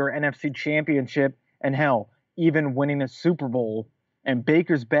AFC or NFC championship, and hell, even winning a Super Bowl, and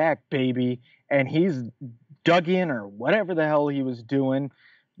Baker's back, baby, and he's dug in or whatever the hell he was doing,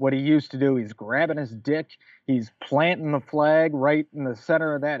 what he used to do. He's grabbing his dick. He's planting the flag right in the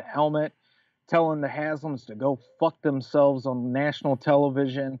center of that helmet, telling the Haslams to go fuck themselves on national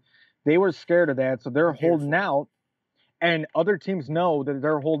television. They were scared of that, so they're holding out. And other teams know that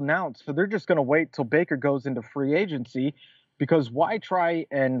they're holding out, so they're just going to wait till Baker goes into free agency, because why try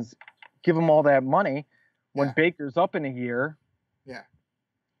and give him all that money when Baker's up in a year? Yeah.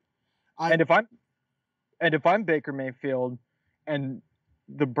 And if I'm Baker Mayfield and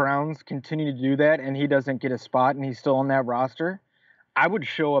the Browns continue to do that and he doesn't get a spot and he's still on that roster, I would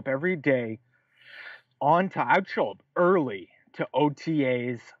show up every day on time. I'd show up early to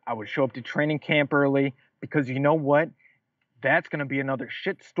OTAs. I would show up to training camp early because you know what? That's going to be another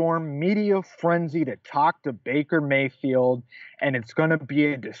shitstorm media frenzy to talk to Baker Mayfield, and it's going to be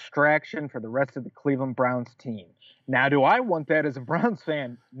a distraction for the rest of the Cleveland Browns team. Now, do I want that as a Browns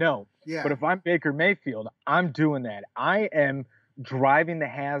fan? No. Yeah. But if I'm Baker Mayfield, I'm doing that. I am driving the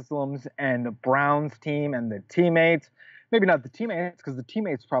Haslams and the Browns team and the teammates, maybe not the teammates because the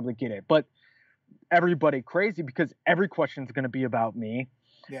teammates probably get it, but everybody crazy because every question is going to be about me.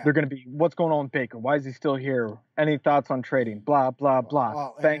 Yeah. They're going to be, what's going on with Baker? Why is he still here? Any thoughts on trading? Blah, blah, blah.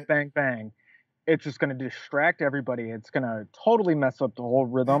 Well, bang, bang, bang. It's just going to distract everybody. It's going to totally mess up the whole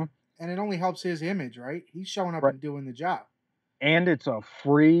rhythm. And it only helps his image, right? He's showing up and doing the job. And it's a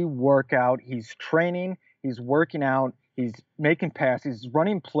free workout. He's training. He's working out. He's making passes. He's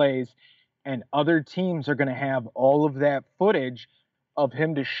running plays. And other teams are going to have all of that footage of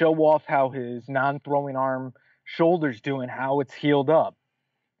him to show off how his non-throwing arm shoulder's doing, how it's healed up.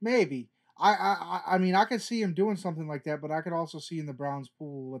 Maybe. I mean, I could see him doing something like that, but I could also see in the Browns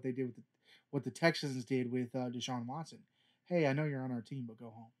pool what they did with what the Texans did with Deshaun Watson. Hey, I know you're on our team, but go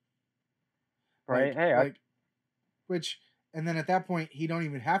home. Right? And then at that point, he don't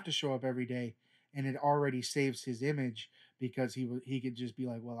even have to show up every day, and it already saves his image because he could just be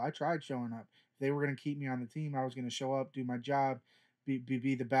like, well, I tried showing up. If they were going to keep me on the team, I was going to show up, do my job, be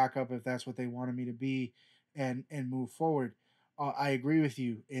the backup if that's what they wanted me to be, and move forward. I agree with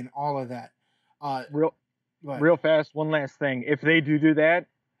you in all of that. Real fast, one last thing. If they do that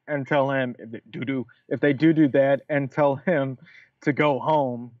and tell him, if they do that and tell him to go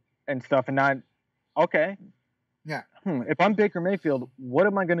home and stuff and not Okay. Yeah. If I'm Baker Mayfield, what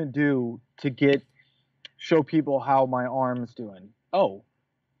am I going to do to show people how my arm's doing? Oh,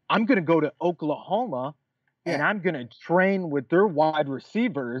 I'm going to go to Oklahoma and I'm going to train with their wide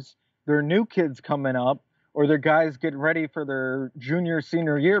receivers, their new kids coming up, or their guys getting ready for their junior,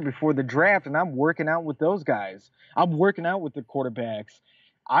 senior year before the draft, and I'm working out with those guys. I'm working out with the quarterbacks.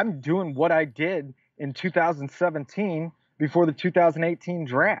 I'm doing what I did in 2017 before the 2018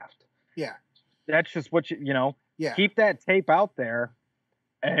 draft. Yeah. That's just what keep that tape out there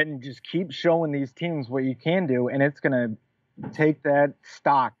and just keep showing these teams what you can do, and it's going to take that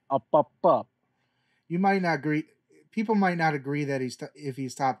stock up. You might not agree. People might not agree that if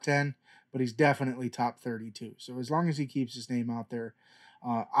he's top 10, but he's definitely top 32. So as long as he keeps his name out there,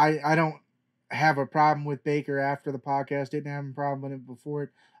 I don't have a problem with Baker after the podcast. Didn't have a problem with it before it.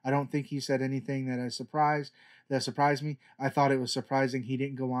 I don't think he said anything that surprised me. I thought it was surprising he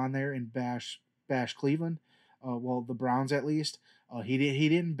didn't go on there and bash Cleveland. Well, the Browns at least. He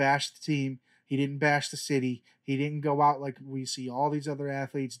didn't bash the team. He didn't bash the city. He didn't go out like we see all these other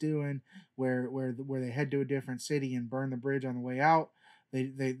athletes doing, where they head to a different city and burn the bridge on the way out.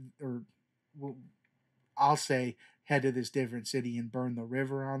 I'll say head to this different city and burn the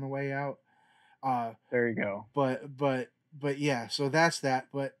river on the way out. There you go. But yeah, so that's that.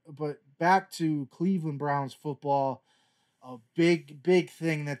 But back to Cleveland Browns football. A big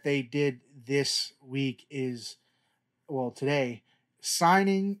thing that they did this week is, well, today,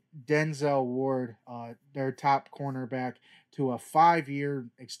 signing Denzel Ward, their top cornerback, to a 5-year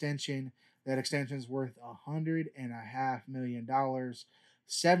extension. That extension is worth $100.5 million.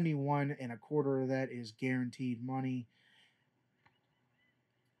 71 and a quarter of that is guaranteed money.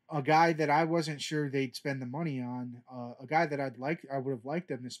 A guy that I wasn't sure they'd spend the money on, a guy that I would have liked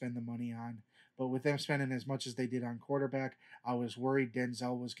them to spend the money on, but with them spending as much as they did on quarterback, I was worried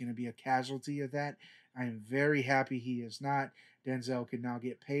Denzel was going to be a casualty of that. I am very happy he is not. Denzel can now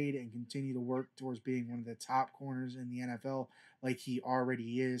get paid and continue to work towards being one of the top corners in the NFL like he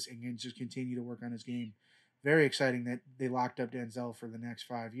already is, and can just continue to work on his game. Very exciting that they locked up Denzel for the next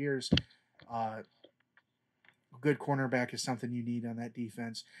 5 years. Good cornerback is something you need on that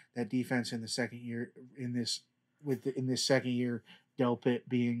defense. That defense in the second year, in this second year, Delpit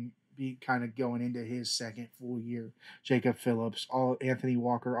being kind of going into his second full year. Jacob Phillips, Anthony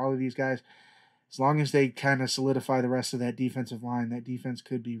Walker, all of these guys. As long as they kind of solidify the rest of that defensive line, that defense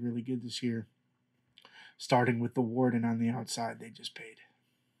could be really good this year. Starting with the Warden on the outside, they just paid.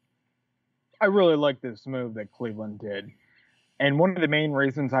 I really like this move that Cleveland did. And one of the main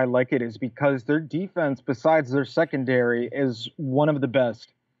reasons I like it is because their defense, besides their secondary, is one of the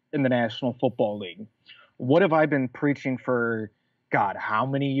best in the National Football League. What have I been preaching for, God, how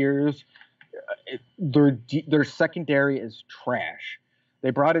many years? Their secondary is trash.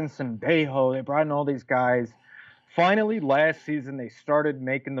 They brought in Sendejo. They brought in all these guys. Finally, last season, they started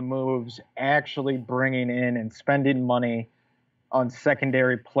making the moves, actually bringing in and spending money on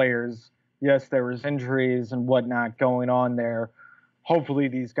secondary players. Yes, there was injuries and whatnot going on there. Hopefully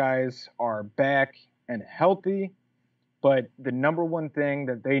these guys are back and healthy. But the number one thing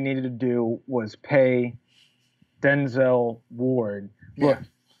that they needed to do was pay Denzel Ward. Look,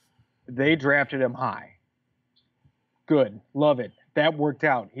 they drafted him high. Good. Love it. That worked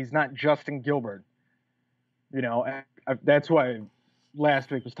out. He's not Justin Gilbert. That's why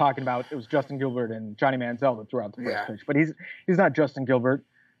last week was talking about it was Justin Gilbert and Johnny Manziel that threw out the first pitch. But he's not Justin Gilbert.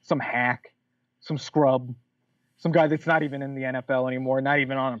 Some hack, some scrub, some guy that's not even in the NFL anymore, not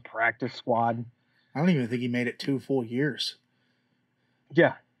even on a practice squad. I don't even think he made it 2 full years.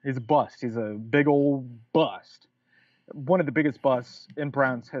 Yeah, he's a bust. He's a big old bust. One of the biggest busts in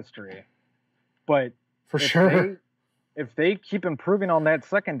Browns history. But if they keep improving on that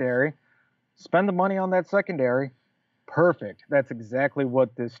secondary, spend the money on that secondary, perfect. That's exactly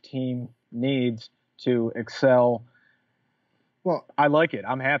what this team needs to excel. Well, I like it.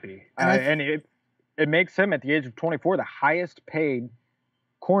 I'm happy. And it makes him, at the age of 24, the highest paid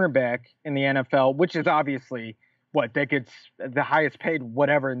cornerback in the NFL, which is obviously that gets the highest paid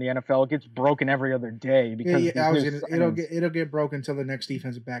whatever in the NFL. It gets broken every other day because it'll get broken until the next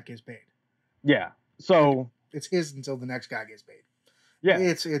defensive back gets paid. Yeah. So it's his until the next guy gets paid. Yeah.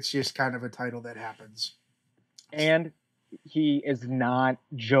 It's just kind of a title that happens. And he is not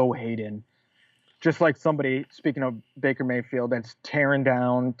Joe Hayden. Just like somebody, speaking of Baker Mayfield, that's tearing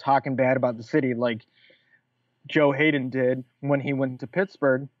down, talking bad about the city like Joe Hayden did when he went to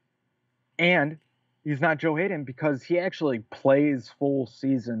Pittsburgh. And he's not Joe Hayden because he actually plays full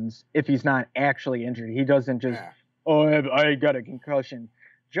seasons if he's not actually injured. He doesn't just, I got a concussion.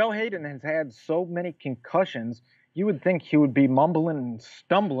 Joe Hayden has had so many concussions, you would think he would be mumbling and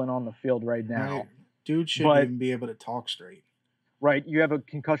stumbling on the field right now. Dude shouldn't even be able to talk straight. Right, you have a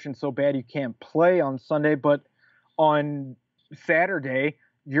concussion so bad you can't play on Sunday, but on Saturday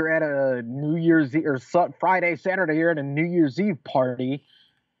you're at a New Year's Eve, or Friday, Saturday you're at a New Year's Eve party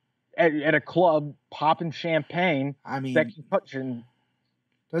at a club popping champagne. I mean, that concussion.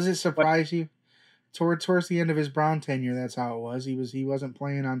 Does it surprise you? Towards the end of his Brown tenure, that's how it was. He wasn't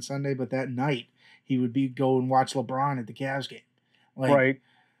playing on Sunday, but that night he would go and watch LeBron at the Cavs game. Right.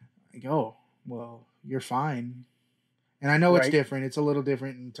 Like, oh, well, you're fine. And I know it's different. It's a little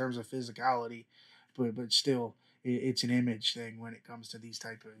different in terms of physicality, but still, it's an image thing when it comes to these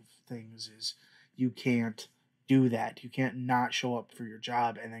type of things. Is you can't do that. You can't not show up for your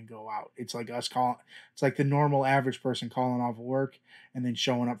job and then go out. It's like us calling. It's like the normal average person calling off work and then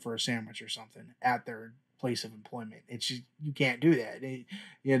showing up for a sandwich or something at their place of employment. It's just, you can't do that.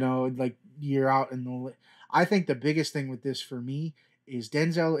 Like you're out in the. I think the biggest thing with this for me is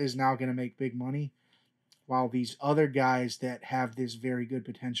Denzel is now going to make big money, while these other guys that have this very good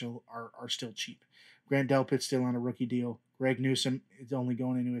potential are still cheap. Grant Delpit's still on a rookie deal. Greg Newsome is only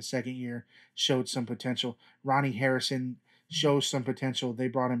going into his second year, showed some potential. Ronnie Harrison shows some potential. They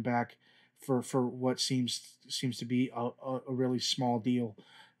brought him back for what seems to be a really small deal.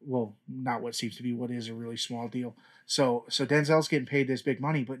 Well, not what seems to be, what is a really small deal. So Denzel's getting paid this big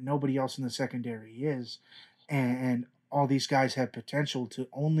money, but nobody else in the secondary is. And all these guys have potential to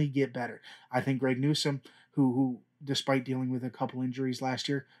only get better. I think Greg Newsome, who despite dealing with a couple injuries last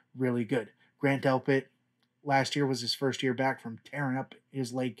year, really good. Grant Delpit, last year was his first year back from tearing up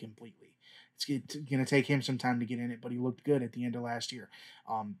his leg completely. It's going to take him some time to get in it, but he looked good at the end of last year.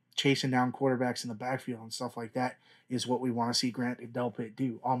 Chasing down quarterbacks in the backfield and stuff like that is what we want to see Grant Delpit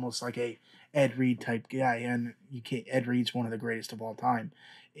do, almost like a Ed Reed type guy. And Ed Reed's one of the greatest of all time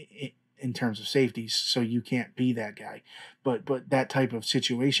in terms of safeties, so you can't be that guy. But that type of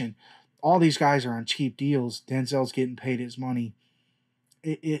situation, all these guys are on cheap deals. Denzel's getting paid his money.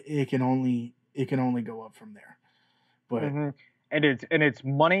 It can only go up from there. But and it's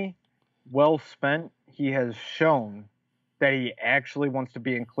money well spent. He has shown that he actually wants to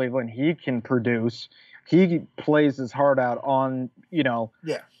be in Cleveland. He can produce. He plays his heart out on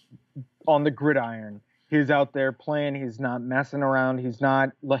on the gridiron. He's out there playing. He's not messing around. He's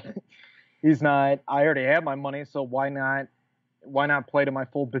not. I already have my money, so why not play to my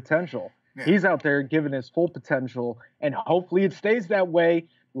full potential? Yeah. He's out there giving his full potential, and hopefully it stays that way.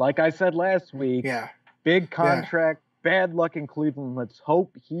 Like I said last week, big contract, bad luck in Cleveland. Let's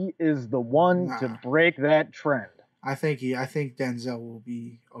hope he is the one to break that trend. I think Denzel will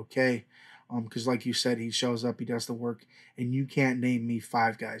be okay, because like you said, he shows up, he does the work, and you can't name me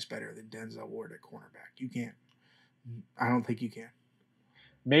 5 guys better than Denzel Ward at cornerback. You can't. I don't think you can.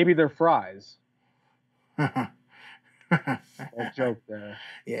 Maybe they're fries. A joke there.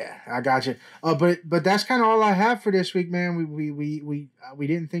 Yeah, I got you. But that's kind of all I have for this week, man. We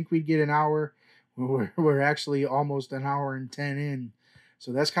didn't think we'd get an hour. We're actually almost an hour and 10 in.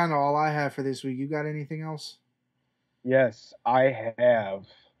 So that's kind of all I have for this week. You got anything else? Yes, I have.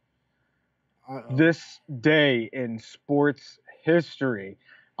 This day in sports history.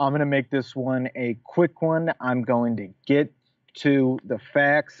 I'm going to make this one a quick one. I'm going to get to the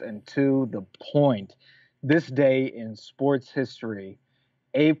facts and to the point. This day in sports history,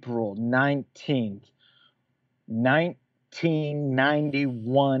 April 19th,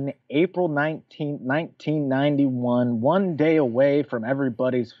 1991, April 19th, 1991, one day away from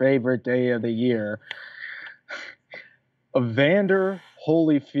everybody's favorite day of the year. Evander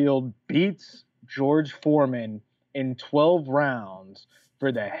Holyfield beats George Foreman in 12 rounds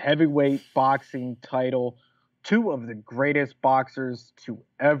for the heavyweight boxing title. 2 of the greatest boxers to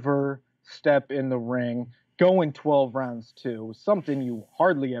ever step in the ring, going 12 rounds too. Something you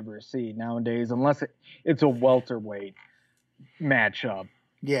hardly ever see nowadays, unless it's a welterweight matchup.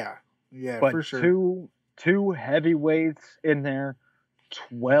 Yeah, but for sure. Two heavyweights in there,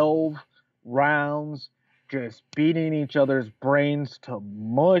 12 rounds, just beating each other's brains to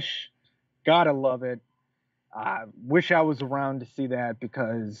mush. Gotta love it. I wish I was around to see that,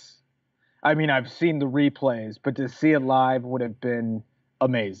 because I mean, I've seen the replays, but to see it live would have been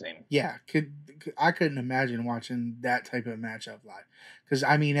amazing. Yeah, I couldn't imagine watching that type of matchup live, because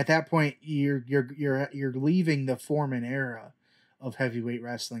I mean, at that point, you're leaving the Foreman era of heavyweight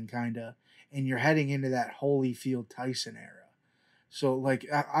wrestling, kinda, and you're heading into that Holyfield Tyson era. So, like,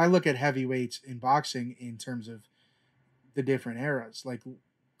 I look at heavyweights in boxing in terms of the different eras, like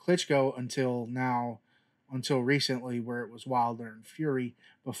Klitschko until recently, where it was Wilder and Fury.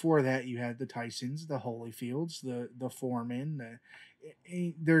 Before that, you had the Tysons, the Holyfields, the Foreman.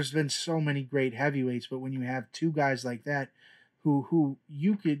 There's been so many great heavyweights, but when you have 2 guys like that, who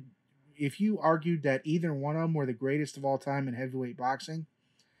you could, if you argued that either one of them were the greatest of all time in heavyweight boxing,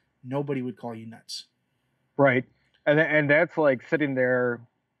 nobody would call you nuts. Right. And that's like sitting there,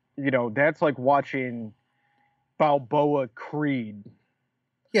 that's like watching Balboa Creed.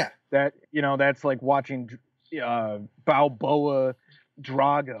 Yeah. That's like watching Balboa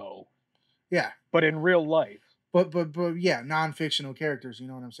Drago. Yeah. But in real life. But yeah, non-fictional characters, you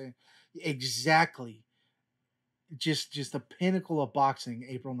know what I'm saying? Exactly. Just the pinnacle of boxing,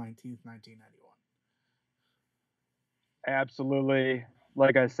 April 19th, 1991. Absolutely.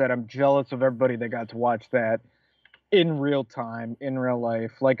 Like I said, I'm jealous of everybody that got to watch that in real time, in real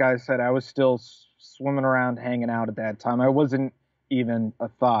life. Like I said, I was still swimming around, hanging out at that time. I wasn't even a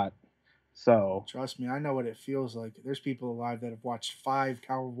thought. So trust me, I know what it feels like. There's people alive that have watched 5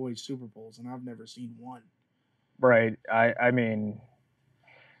 Cowboys Super Bowls, and I've never seen one. Right. I mean,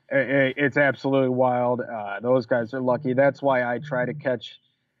 it's absolutely wild. Those guys are lucky. That's why I try to catch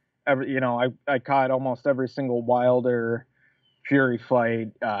I caught almost every single Wilder Fury fight.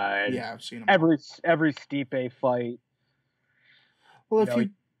 Yeah, I've seen them. Every Stipe fight. Well,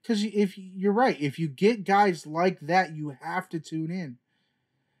 if you're right, if you get guys like that, you have to tune in.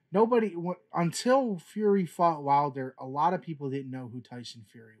 Until Fury fought Wilder, a lot of people didn't know who Tyson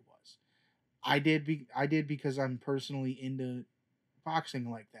Fury was. I did because I'm personally into boxing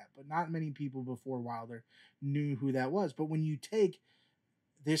like that, but not many people before Wilder knew who that was. But when you take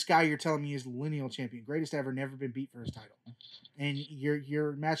this guy you're telling me is the lineal champion, greatest ever, never been beat for his title, and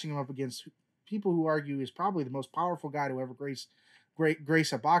you're matching him up against people who argue is probably the most powerful guy to ever grace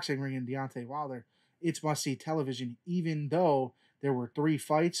a boxing ring in Deontay Wilder, it's must-see television, even though there were 3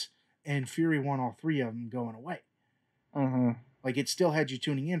 fights and Fury won all 3 of them going away. Mm-hmm. Like, it still had you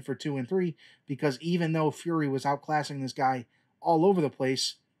tuning in for 2 and 3, because even though Fury was outclassing this guy all over the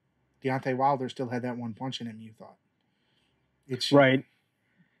place, Deontay Wilder still had that one punch in him, you thought. It's right.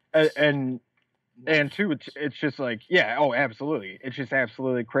 And too, it's just like, yeah, oh, absolutely. It's just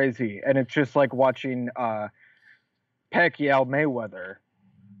absolutely crazy. And it's just like watching Pacquiao Mayweather.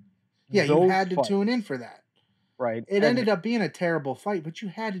 Yeah, you had to tune in for that. Right. It ended up being a terrible fight, but you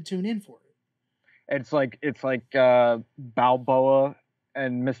had to tune in for it. It's like Balboa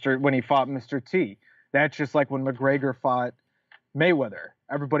and when he fought Mr. T. That's just like when McGregor fought Mayweather.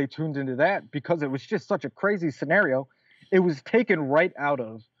 Everybody tuned into that because it was just such a crazy scenario. It was taken right out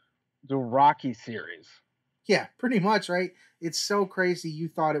of the Rocky series. Yeah, pretty much, right? It's so crazy you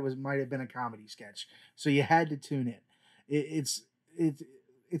thought it might have been a comedy sketch. So you had to tune in. It's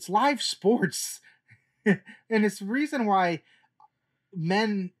live sports. And it's the reason why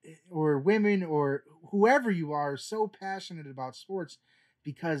men or women or whoever you are so passionate about sports,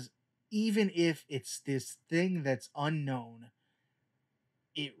 because even if it's this thing that's unknown,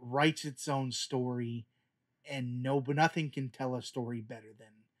 it writes its own story, and nothing can tell a story better than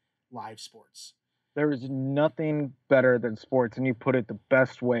live sports. There is nothing better than sports, and you put it the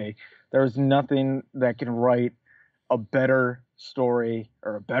best way. There is nothing that can write a better story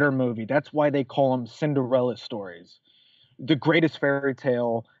or a better movie. That's why they call them Cinderella stories. The greatest fairy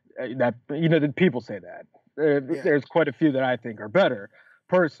tale that, the people say that. There's quite a few that I think are better,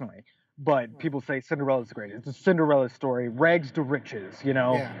 personally. But people say Cinderella's the greatest. It's a Cinderella story, rags to riches,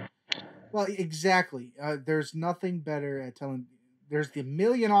 Yeah. Well, exactly. There's nothing better at telling. There's the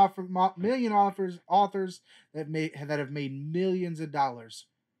million authors that have made millions of dollars.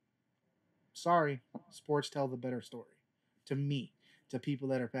 Sorry, sports tell the better story. To me, to people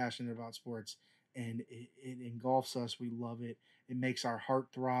that are passionate about sports, and it engulfs us. We love it. It makes our heart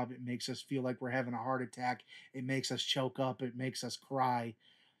throb. It makes us feel like we're having a heart attack. It makes us choke up. It makes us cry.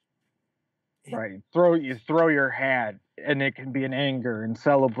 Right. Throw your hat, and it can be an anger and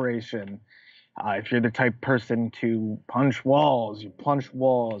celebration. If you're the type of person to punch walls, you punch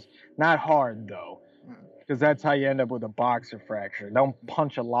walls. Not hard, though, because that's how you end up with a boxer fracture. Don't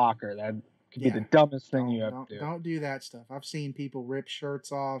punch a locker. That could be the dumbest thing you have to do. Don't do that stuff. I've seen people rip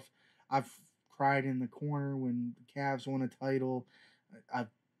shirts off. I've cried in the corner when the Cavs won a title.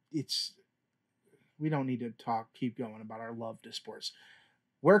 We don't need to keep going about our love to sports.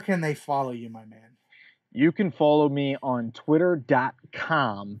 Where can they follow you, my man? You can follow me on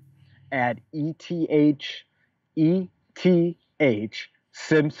twitter.com at ETH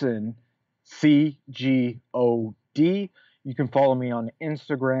Simpson CGOD. You can follow me on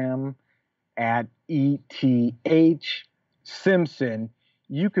Instagram at ETH Simpson.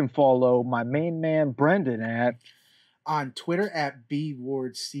 You can follow my main man Brendan on Twitter at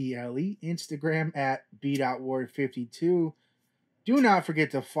BWardCLE, Instagram at B.Ward52. Do not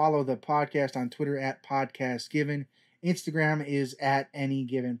forget to follow the podcast on Twitter at PodcastGiven. Instagram is at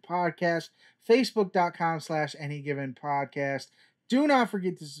AnyGivenPodcast. Facebook.com/AnyGivenPodcast. Do not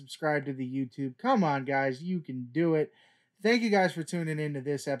forget to subscribe to the YouTube. Come on, guys. You can do it. Thank you guys for tuning in to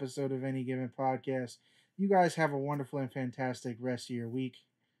this episode of Any Given Podcast. You guys have a wonderful and fantastic rest of your week.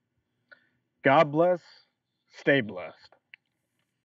 God bless. Stay blessed.